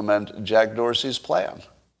to implement Jack Dorsey's plan.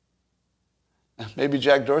 Maybe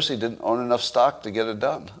Jack Dorsey didn't own enough stock to get it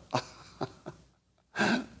done.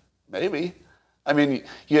 Maybe. I mean,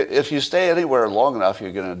 if you stay anywhere long enough,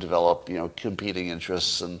 you're going to develop, competing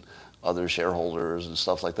interests and other shareholders and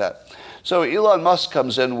stuff like that. So Elon Musk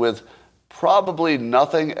comes in with probably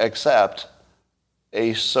nothing except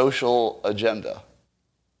a social agenda.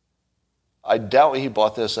 I doubt he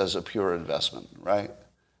bought this as a pure investment, right?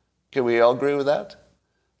 Can we all agree with that?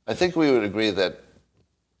 I think we would agree that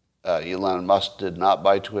Elon Musk did not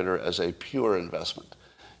buy Twitter as a pure investment.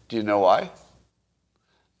 Do you know why?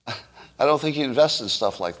 I don't think he invests in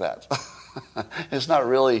stuff like that. It's not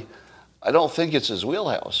really, I don't think it's his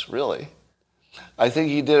wheelhouse, really. I think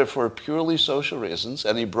he did it for purely social reasons,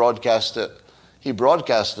 and he broadcast it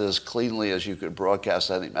as cleanly as you could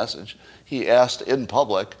broadcast any message. He asked in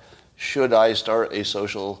public, should I start a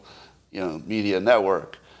social media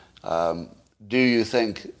network? Do you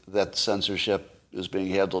think that censorship is being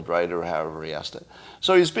handled right, or however he asked it?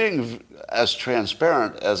 So he's being as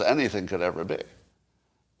transparent as anything could ever be.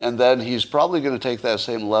 And then he's probably going to take that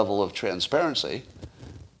same level of transparency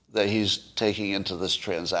that he's taking into this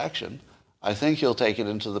transaction. I think he'll take it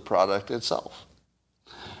into the product itself.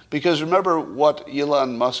 Because remember what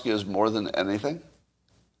Elon Musk is more than anything?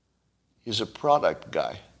 He's a product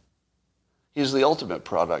guy. He's the ultimate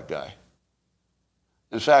product guy.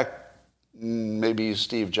 In fact, maybe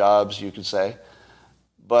Steve Jobs, you could say.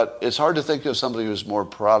 But it's hard to think of somebody who's more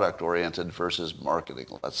product-oriented versus marketing,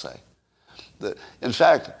 let's say. In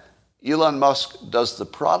fact, Elon Musk does the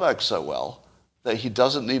product so well that he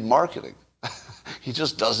doesn't need marketing. He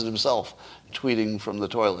just does it himself, tweeting from the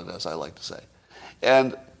toilet, as I like to say.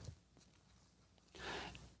 And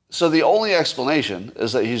so the only explanation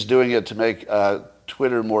is that he's doing it to make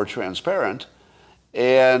Twitter more transparent,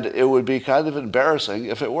 and it would be kind of embarrassing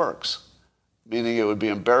if it works, meaning it would be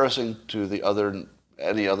embarrassing to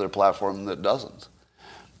any other platform that doesn't.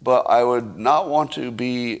 But I would not want to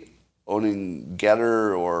be owning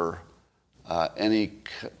Getter or any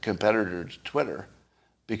competitor to Twitter,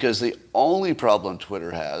 because the only problem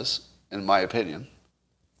Twitter has, in my opinion,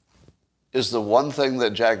 is the one thing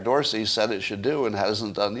that Jack Dorsey said it should do and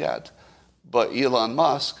hasn't done yet. But Elon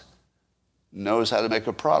Musk knows how to make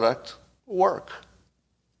a product work.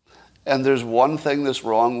 And there's one thing that's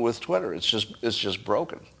wrong with Twitter. It's just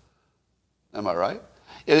broken. Am I right?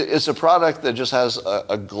 It's a product that just has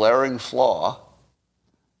a glaring flaw,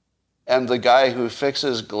 and the guy who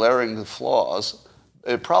fixes glaring flaws,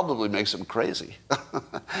 it probably makes him crazy.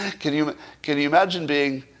 Can you imagine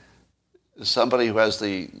being somebody who has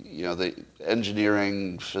the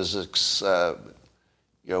engineering, physics,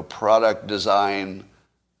 product design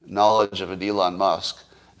knowledge of an Elon Musk,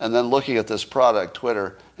 and then looking at this product,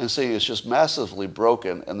 Twitter, and seeing it's just massively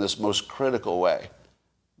broken in this most critical way,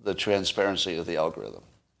 the transparency of the algorithm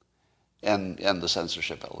and the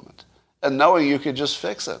censorship element, and knowing you could just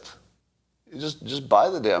fix it. You just buy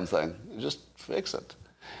the damn thing. You just fix it.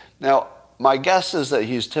 Now, my guess is that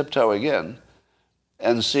he's tiptoeing in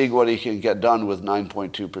and seeing what he can get done with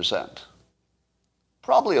 9.2%.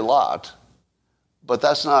 Probably a lot, but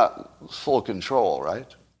that's not full control,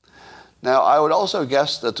 right? Now, I would also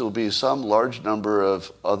guess that there will be some large number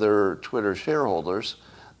of other Twitter shareholders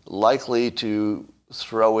likely to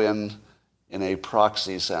throw in a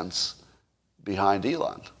proxy sense, behind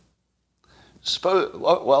Elon.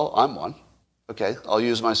 Well, I'm one. Okay, I'll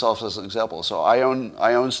use myself as an example. So I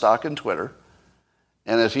own stock in Twitter,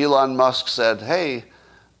 and if Elon Musk said, "Hey,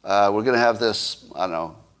 we're going to have this,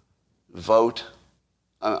 vote.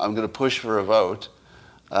 I'm going to push for a vote.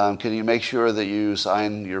 Can you make sure that you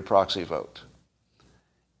sign your proxy vote?"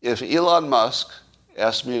 If Elon Musk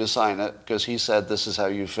asked me to sign it because he said this is how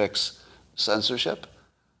you fix censorship,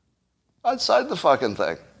 I'd sign the fucking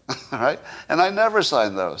thing, right? And I never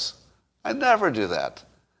sign those. I never do that.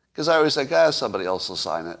 Because I always think, somebody else will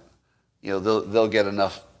sign it. They'll get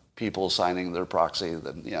enough people signing their proxy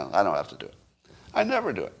that, I don't have to do it. I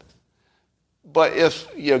never do it. But if,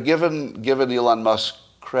 given Elon Musk's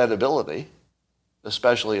credibility,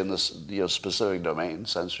 especially in this specific domain,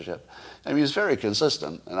 censorship, I mean, he's very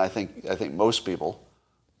consistent, and I think most people,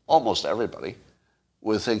 almost everybody,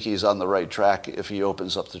 would think he's on the right track if he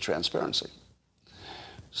opens up to transparency.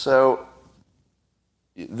 So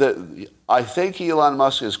I think Elon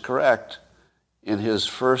Musk is correct in his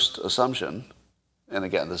first assumption, and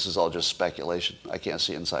again, this is all just speculation. I can't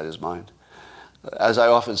see inside his mind. As I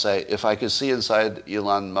often say, if I could see inside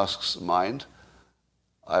Elon Musk's mind,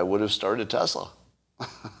 I would have started Tesla.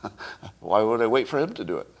 Why would I wait for him to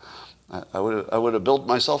do it? I would have built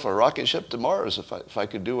myself a rocket ship to Mars if I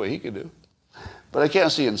could do what he could do. But I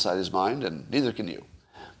can't see inside his mind, and neither can you.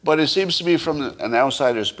 But it seems to me, from an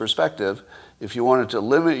outsider's perspective, if you wanted to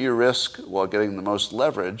limit your risk while getting the most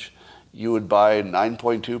leverage, you would buy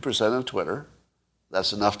 9.2% of Twitter.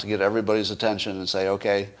 That's enough to get everybody's attention and say,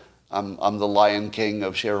 okay, I'm the Lion King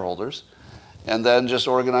of shareholders, and then just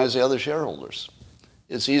organize the other shareholders.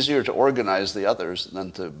 It's easier to organize the others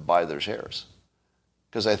than to buy their shares,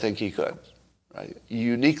 because I think he could, right?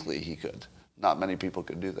 Uniquely, he could. Not many people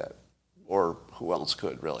could do that, or who else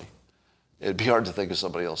could, really? It'd be hard to think of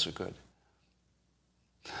somebody else who could.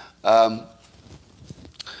 All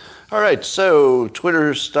right, so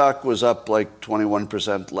Twitter stock was up like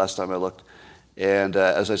 21% last time I looked. And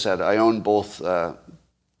as I said, I own both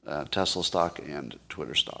Tesla stock and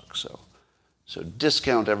Twitter stock. So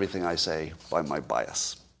discount everything I say by my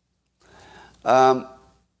bias. How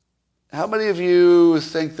many of you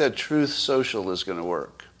think that Truth Social is going to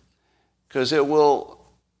work? Because it will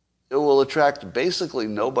attract basically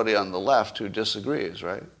nobody on the left who disagrees,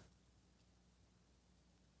 right?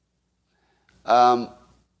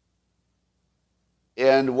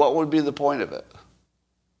 And what would be the point of it?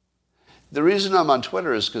 The reason I'm on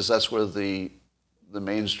Twitter is because that's where the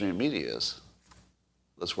mainstream media is.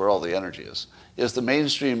 That's where all the energy is. If the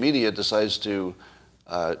mainstream media decides to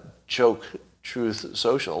choke Truth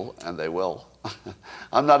Social, and they will,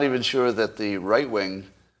 I'm not even sure that the right-wing,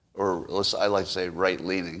 or I like to say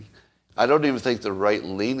right-leaning, I don't even think the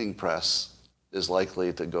right-leaning press is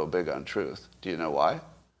likely to go big on Truth. Do you know why?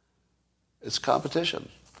 It's competition.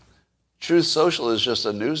 Truth Social is just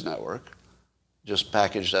a news network, just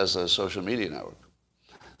packaged as a social media network.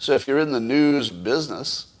 So if you're in the news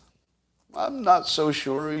business, I'm not so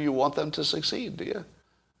sure you want them to succeed, do you?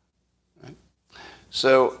 Right?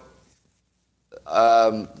 So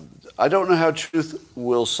I don't know how Truth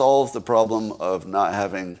will solve the problem of not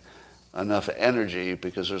having enough energy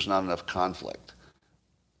because there's not enough conflict.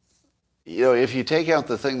 If you take out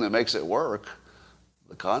the thing that makes it work,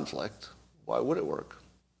 the conflict, why would it work?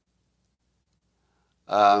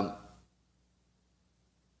 All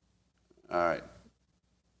right.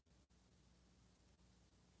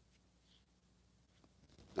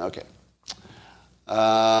 Okay.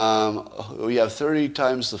 We have 30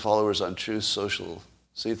 times the followers on Truth Social.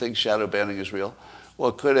 So you think shadow banning is real?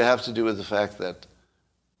 Well, could it have to do with the fact that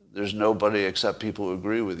there's nobody except people who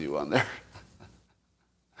agree with you on there?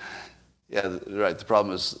 Yeah, right. The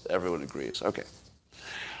problem is everyone agrees. Okay.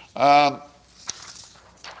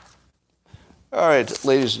 All right,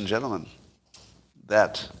 ladies and gentlemen,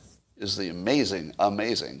 that is the amazing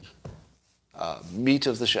meat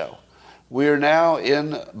of the show. We are now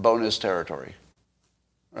in bonus territory,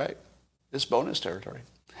 right? It's bonus territory.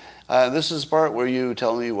 This is the part where you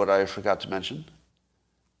tell me what I forgot to mention.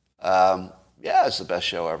 Yeah, it's the best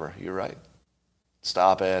show ever. You're right.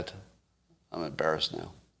 Stop it. I'm embarrassed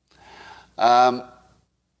now.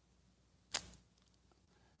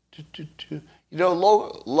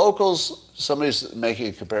 Locals, somebody's making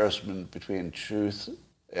a comparison between Truth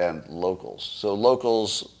and Locals. So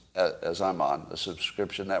Locals, as I'm on, a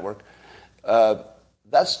subscription network,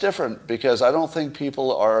 that's different because I don't think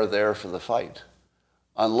people are there for the fight.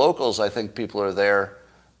 On Locals, I think people are there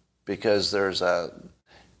because there's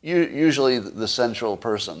usually the central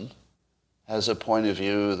person has a point of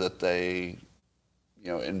view that they,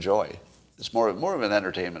 enjoy. It's more of an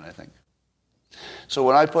entertainment, I think. So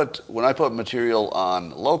when I put material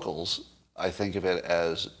on Locals, I think of it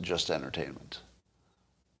as just entertainment.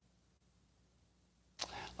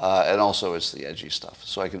 And also it's the edgy stuff.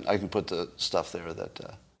 So I can put the stuff there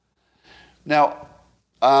that... Now,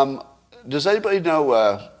 does anybody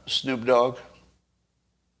know Snoop Dogg?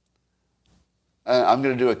 I'm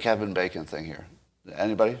going to do a Kevin Bacon thing here.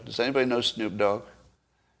 Anybody? Does anybody know Snoop Dogg?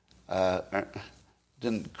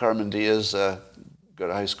 Didn't Carmen Diaz go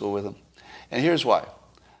to high school with him? And here's why.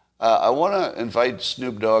 I want to invite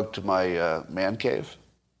Snoop Dogg to my man cave.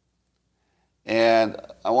 And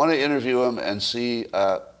I want to interview him and see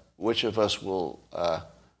which of us will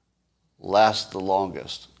last the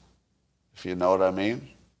longest. if you know what I mean.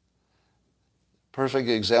 Perfect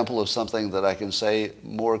example of something that I can say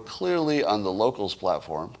more clearly on the Locals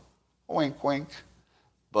platform. Wink, wink.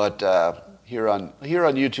 But here on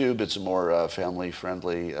YouTube, it's a more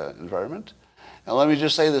family-friendly environment. And let me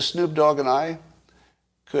just say that Snoop Dogg and I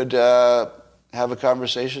could have a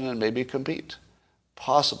conversation and maybe compete.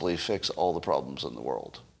 Possibly fix all the problems in the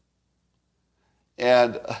world.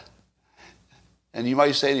 And you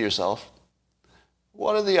might say to yourself,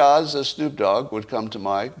 what are the odds that Snoop Dogg would come to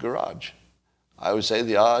my garage? I would say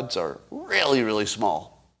the odds are really, really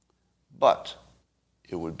small. But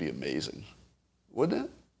it would be amazing, wouldn't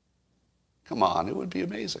it? Come on, it would be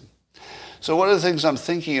amazing. So one of the things I'm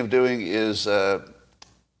thinking of doing is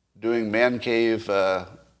doing man cave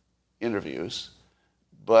interviews,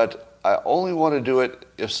 but I only want to do it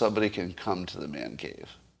if somebody can come to the man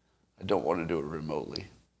cave. I don't want to do it remotely.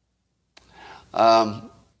 So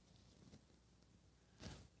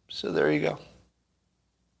there you go.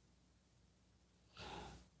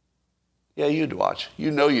 Yeah, you'd watch. You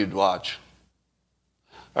know you'd watch.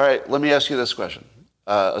 All right, let me ask you this question.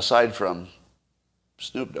 Aside from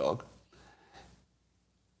Snoop Dogg,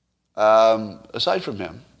 aside from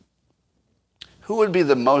him, who would be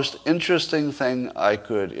the most interesting thing I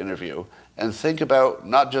could interview? And think about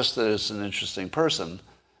not just that it's an interesting person,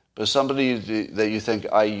 but somebody that you think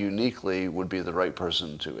I uniquely would be the right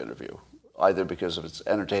person to interview, either because of it's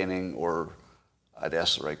entertaining or I'd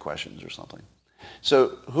ask the right questions or something.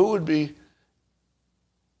 So who would be,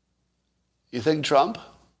 you think Trump?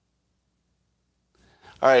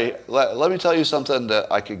 All right, let me tell you something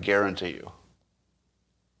that I could guarantee you.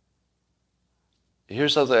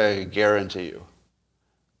 Here's something I could guarantee you.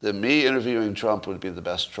 That me interviewing Trump would be the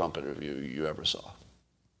best Trump interview you ever saw.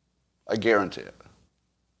 I guarantee it.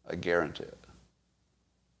 I guarantee it.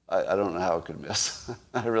 I don't know how it could miss.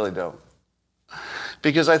 I really don't.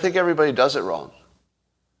 Because I think everybody does it wrong.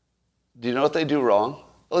 Do you know what they do wrong?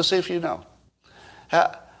 Well, let's see if you know.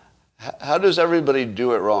 How does everybody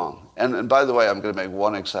do it wrong? And by the way, I'm going to make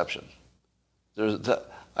one exception.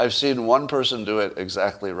 I've seen one person do it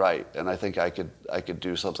exactly right, and I think I could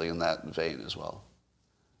do something in that vein as well.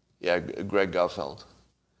 Yeah, Greg Gutfeld.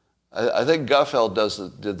 I think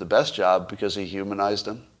Gutfeld did the best job because he humanized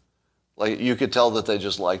him. Like, you could tell that they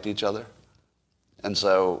just liked each other. And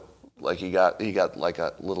so, like, he got like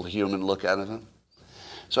a little human look out of him.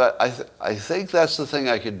 So I think that's the thing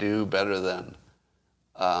I could do better than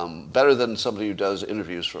somebody who does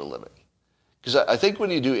interviews for a living. Because I think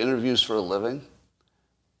when you do interviews for a living,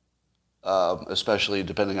 especially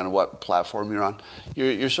depending on what platform you're on,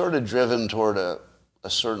 you're sort of driven toward a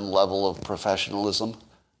certain level of professionalism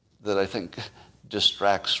that I think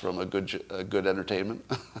distracts from a good entertainment.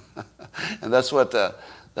 And that's what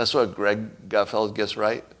Greg Gutfeld gets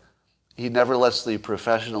right. He never lets the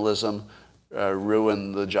professionalism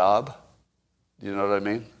ruin the job. Do you know what I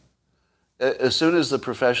mean? As soon as the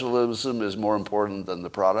professionalism is more important than the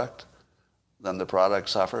product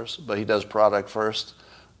suffers. But he does product first,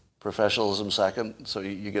 professionalism second. So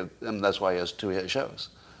you get, and that's why he has 2 hit shows.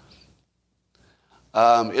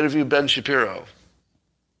 Interview Ben Shapiro.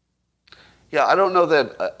 Yeah, I don't know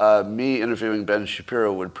that me interviewing Ben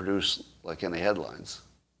Shapiro would produce like any headlines.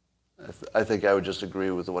 I think I would just agree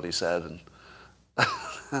with what he said, and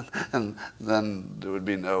and then there would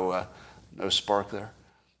be no spark there.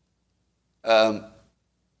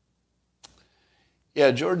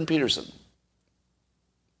 Yeah, Jordan Peterson.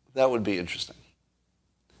 That would be interesting.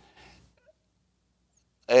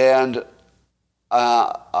 And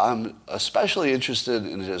I'm especially interested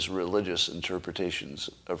in his religious interpretations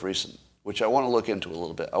of recent, which I want to look into a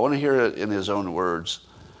little bit. I want to hear it in his own words,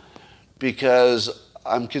 because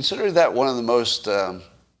I'm considering that one of the most,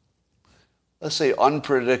 let's say,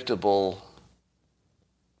 unpredictable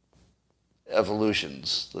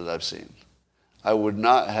evolutions that I've seen. I would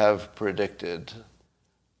not have predicted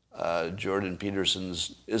Jordan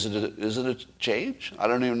Peterson's, is it a change? I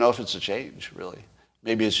don't even know if it's a change, really.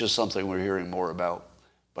 Maybe it's just something we're hearing more about.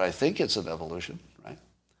 But I think it's an evolution, right?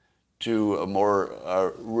 To a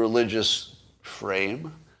more religious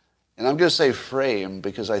frame. And I'm going to say frame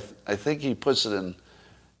because I think he puts it in,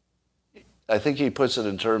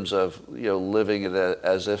 terms of, living it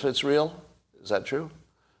as if it's real. Is that true?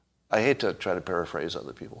 I hate to try to paraphrase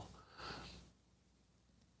other people.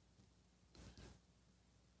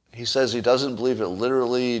 He says he doesn't believe it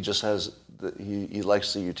literally, he just has, he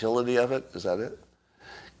likes the utility of it. Is that it?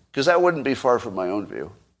 Because that wouldn't be far from my own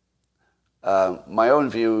view. My own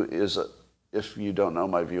view is, if you don't know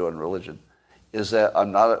my view on religion, is that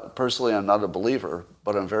I'm not a believer,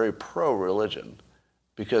 but I'm very pro-religion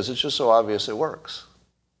because it's just so obvious it works.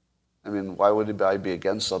 I mean, why would I be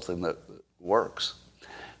against something that works.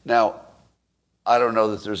 Now, I don't know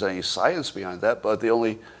that there's any science behind that, but the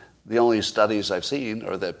only studies I've seen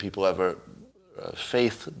are that people have a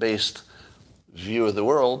faith-based view of the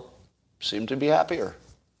world seem to be happier,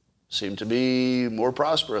 seem to be more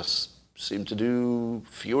prosperous, seem to do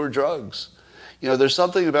fewer drugs. There's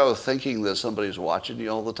something about thinking that somebody's watching you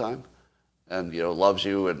all the time and, loves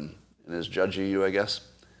you and is judging you, I guess,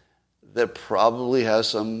 that probably has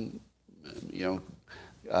some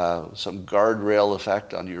guardrail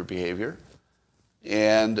effect on your behavior.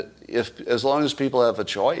 And as long as people have a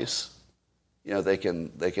choice, they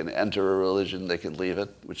can enter a religion, they can leave it,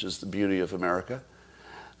 which is the beauty of America.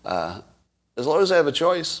 As long as they have a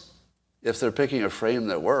choice, if they're picking a frame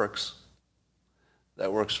that works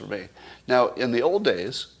for me. Now, in the old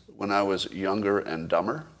days, when I was younger and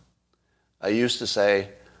dumber, I used to say,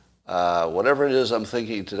 whatever it is I'm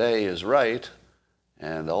thinking today is right,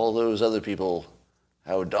 and all those other people,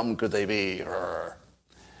 how dumb could they be?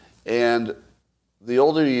 And the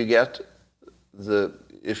older you get,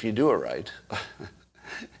 if you do it right,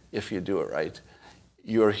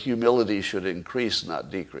 your humility should increase,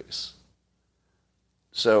 not decrease.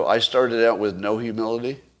 So I started out with no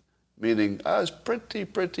humility, meaning I was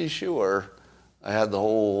pretty sure I had the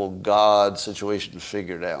whole God situation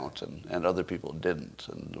figured out, and other people didn't,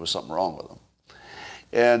 and there was something wrong with them.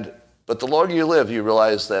 But the longer you live, you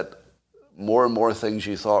realize that more and more things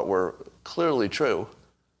you thought were clearly true,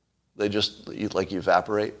 they just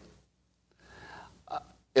evaporate.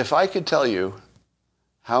 If I could tell you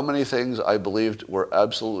how many things I believed were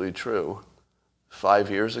absolutely true 5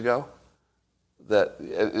 years ago,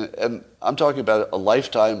 and I'm talking about a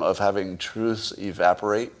lifetime of having truths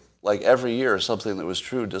evaporate. Like every year, something that was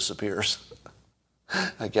true disappears.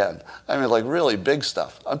 Again, I mean, like really big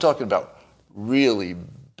stuff. I'm talking about really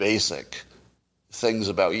basic things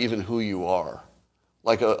about even who you are.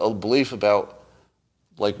 Like a belief about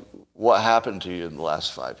like what happened to you in the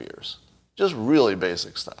last 5 years. Just really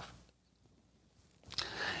basic stuff.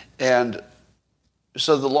 And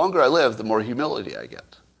so the longer I live, the more humility I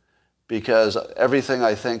get. Because everything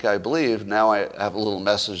I think I believe, now I have a little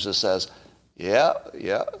message that says, yeah,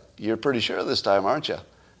 you're pretty sure this time, aren't you?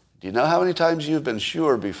 Do you know how many times you've been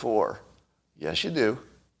sure before? Yes, you do.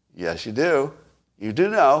 Yes, you do. You do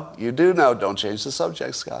know. You do know. Don't change the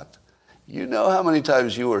subject, Scott. You know how many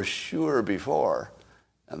times you were sure before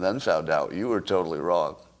and then found out you were totally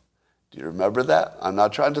wrong. Do you remember that? I'm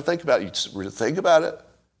not trying to think about it. You think about it.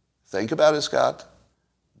 Think about it, Scott.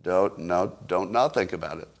 Don't not think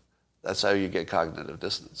about it. That's how you get cognitive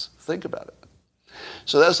dissonance. Think about it.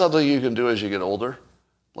 So that's something you can do as you get older.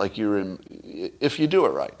 Like if you do it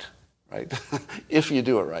right? If you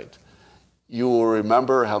do it right, you will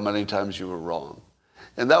remember how many times you were wrong.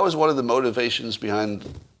 And that was one of the motivations behind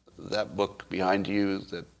that book behind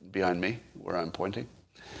me, where I'm pointing,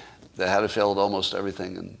 that How to Fail at Almost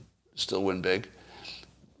Everything and Still Win Big.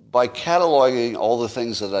 By cataloging all the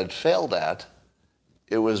things that I'd failed at,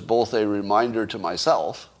 it was both a reminder to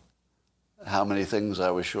myself how many things I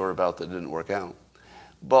was sure about that didn't work out,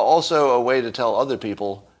 but also a way to tell other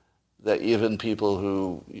people that even people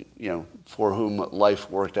who, for whom life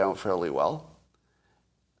worked out fairly well,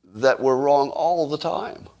 that were wrong all the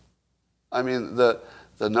time. I mean, the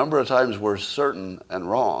number of times we're certain and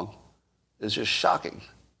wrong is just shocking,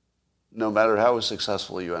 no matter how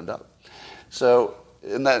successful you end up. So,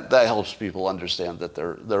 and that helps people understand that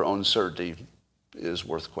their own certainty is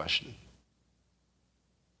worth questioning.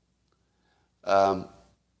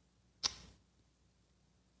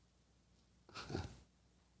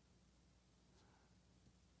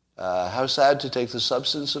 How sad to take the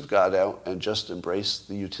substance of God out and just embrace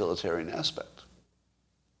the utilitarian aspect.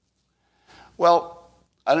 Well,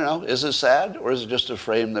 I don't know. Is it sad, or is it just a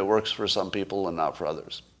frame that works for some people and not for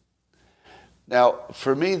others? Now,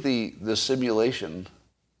 for me, the simulation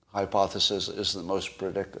hypothesis is the most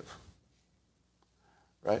predictive.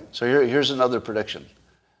 Right? So here's another prediction.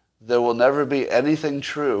 There will never be anything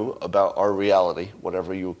true about our reality,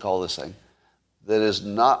 whatever you call this thing, that is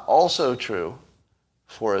not also true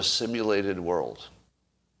for a simulated world.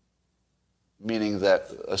 Meaning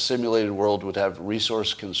that a simulated world would have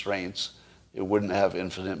resource constraints. It wouldn't have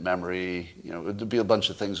infinite memory. It would be a bunch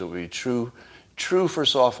of things that would be true for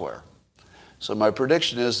software. So my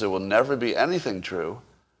prediction is there will never be anything true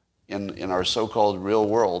in our so-called real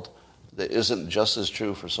world that isn't just as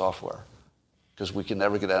true for software, because we can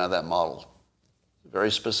never get out of that model.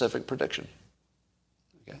 Very specific prediction.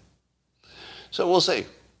 Okay? So we'll see.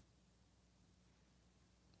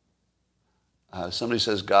 Somebody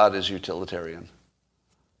says God is utilitarian.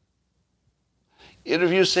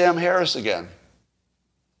 Interview Sam Harris again.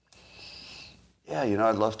 Yeah,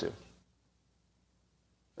 I'd love to.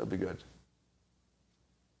 That'd be good.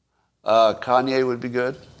 Kanye would be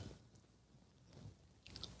good.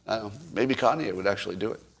 I don't know. Maybe Kanye would actually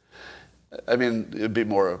do it. I mean, it'd be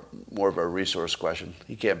more of a resource question.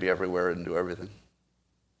 He can't be everywhere and do everything.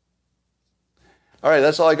 All right,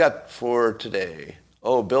 that's all I got for today.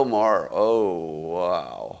 Oh, Bill Maher. Oh,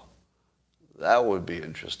 wow. That would be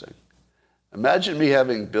interesting. Imagine me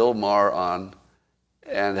having Bill Maher on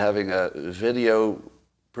and having a video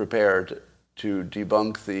prepared to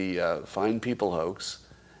debunk the fine people hoax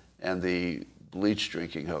and the bleach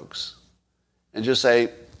drinking hoax. And just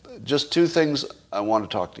say, just two things I want to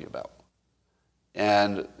talk to you about.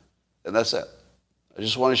 And that's it. I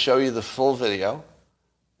just want to show you the full video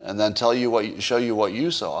and then show you what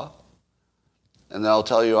you saw. And then I'll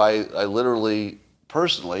tell you I literally,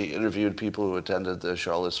 personally interviewed people who attended the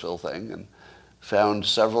Charlottesville thing and found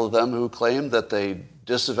several of them who claimed that they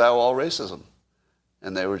disavow all racism.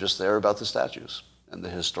 And they were just there about the statues and the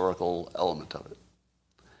historical element of it.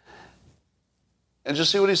 And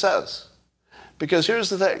just see what he says. Because here's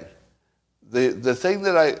the thing. The thing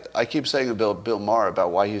that I keep saying about Bill Maher about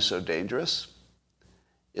why he's so dangerous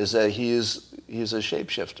is that he's a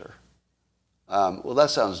shapeshifter. Well, that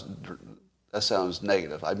sounds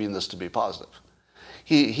negative. I mean this to be positive.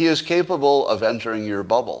 He is capable of entering your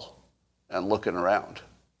bubble and looking around.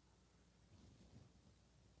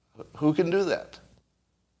 Who can do that?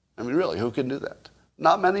 I mean, really, who can do that?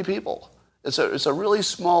 Not many people. It's a really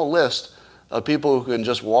small list of people who can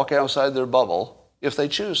just walk outside their bubble if they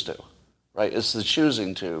choose to, right? It's the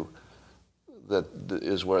choosing to that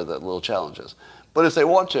is where that little challenge is. But if they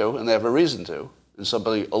want to, and they have a reason to, and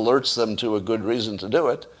somebody alerts them to a good reason to do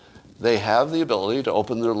it, they have the ability to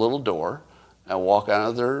open their little door and walk out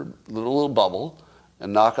of their little bubble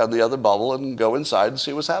and knock on the other bubble and go inside and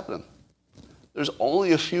see what's happening. There's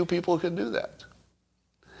only a few people who can do that.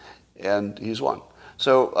 And he's one.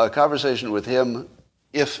 So a conversation with him,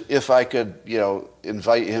 if I could,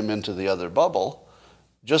 invite him into the other bubble,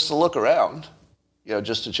 just to look around,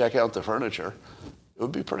 just to check out the furniture, it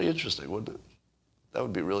would be pretty interesting, wouldn't it? That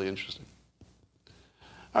would be really interesting.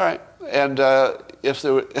 All right, and if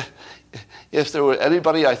there were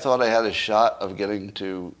anybody I thought I had a shot of getting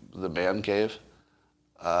to the man cave,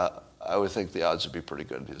 I would think the odds would be pretty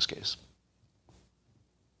good in his case.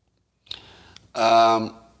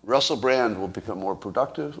 Russell Brand will become more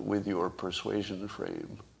productive with your persuasion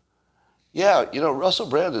frame. Yeah, Russell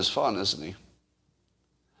Brand is fun, isn't he?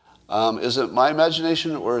 Is it my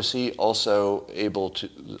imagination, or is he also able to,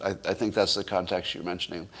 I think that's the context you're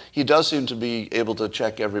mentioning. He does seem to be able to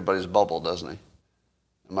check everybody's bubble, doesn't he?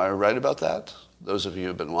 Am I right about that? Those of you who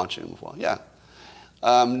have been watching him before. Yeah.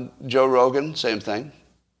 Joe Rogan, same thing.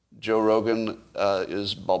 Joe Rogan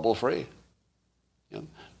is bubble-free.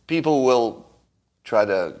 People will try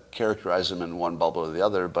to characterize him in one bubble or the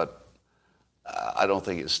other, but I don't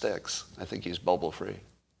think it sticks. I think he's bubble-free.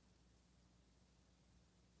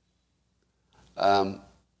 I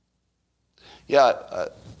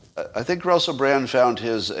think Russell Brand found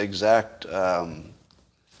his exact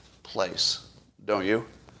place, don't you?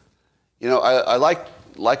 I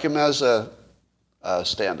like him as a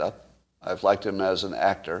stand-up. I've liked him as an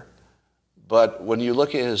actor. But when you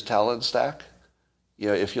look at his talent stack,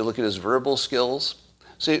 if you look at his verbal skills,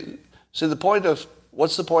 see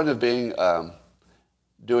what's the point of being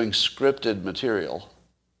doing scripted material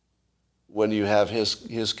when you have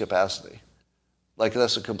his capacity? Like,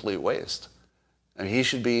 that's a complete waste. And he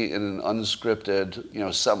should be in an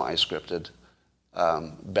unscripted, semi-scripted,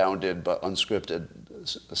 bounded but unscripted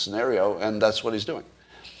scenario, and that's what he's doing.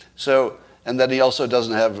 So, and then he also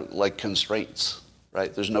doesn't have constraints,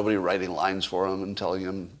 right? There's nobody writing lines for him and telling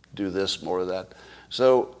him do this, more of that.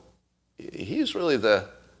 So he's really the,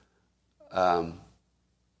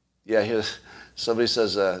 somebody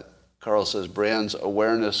says, Carl says, Brand's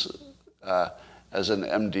awareness as an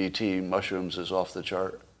MDT, mushrooms, is off the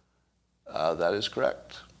chart. That is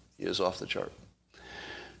correct. He is off the chart.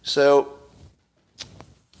 So,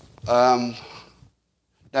 now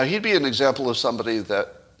he'd be an example of somebody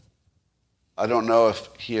that I don't know if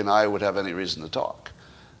he and I would have any reason to talk,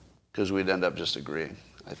 because we'd end up just agreeing,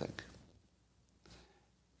 I think.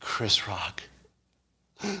 Chris Rock.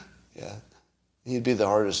 Yeah. He'd be the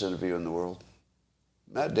hardest interview in the world.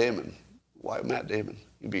 Matt Damon. Why Matt Damon?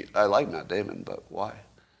 I like Matt Damon, but why?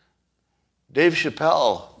 Dave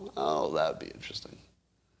Chappelle. Oh, that would be interesting.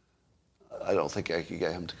 I don't think I could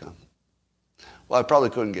get him to come. Well, I probably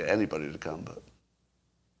couldn't get anybody to come, but.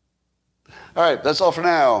 All right, that's all for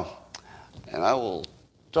now. And I will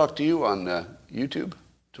talk to you on YouTube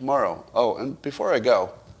tomorrow. Oh, and before I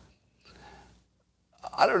go,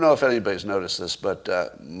 I don't know if anybody's noticed this, but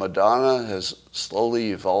Madonna has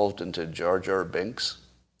slowly evolved into Jar Jar Binks.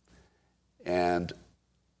 And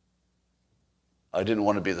I didn't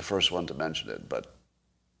want to be the first one to mention it, but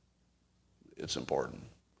it's important.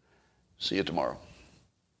 See you tomorrow.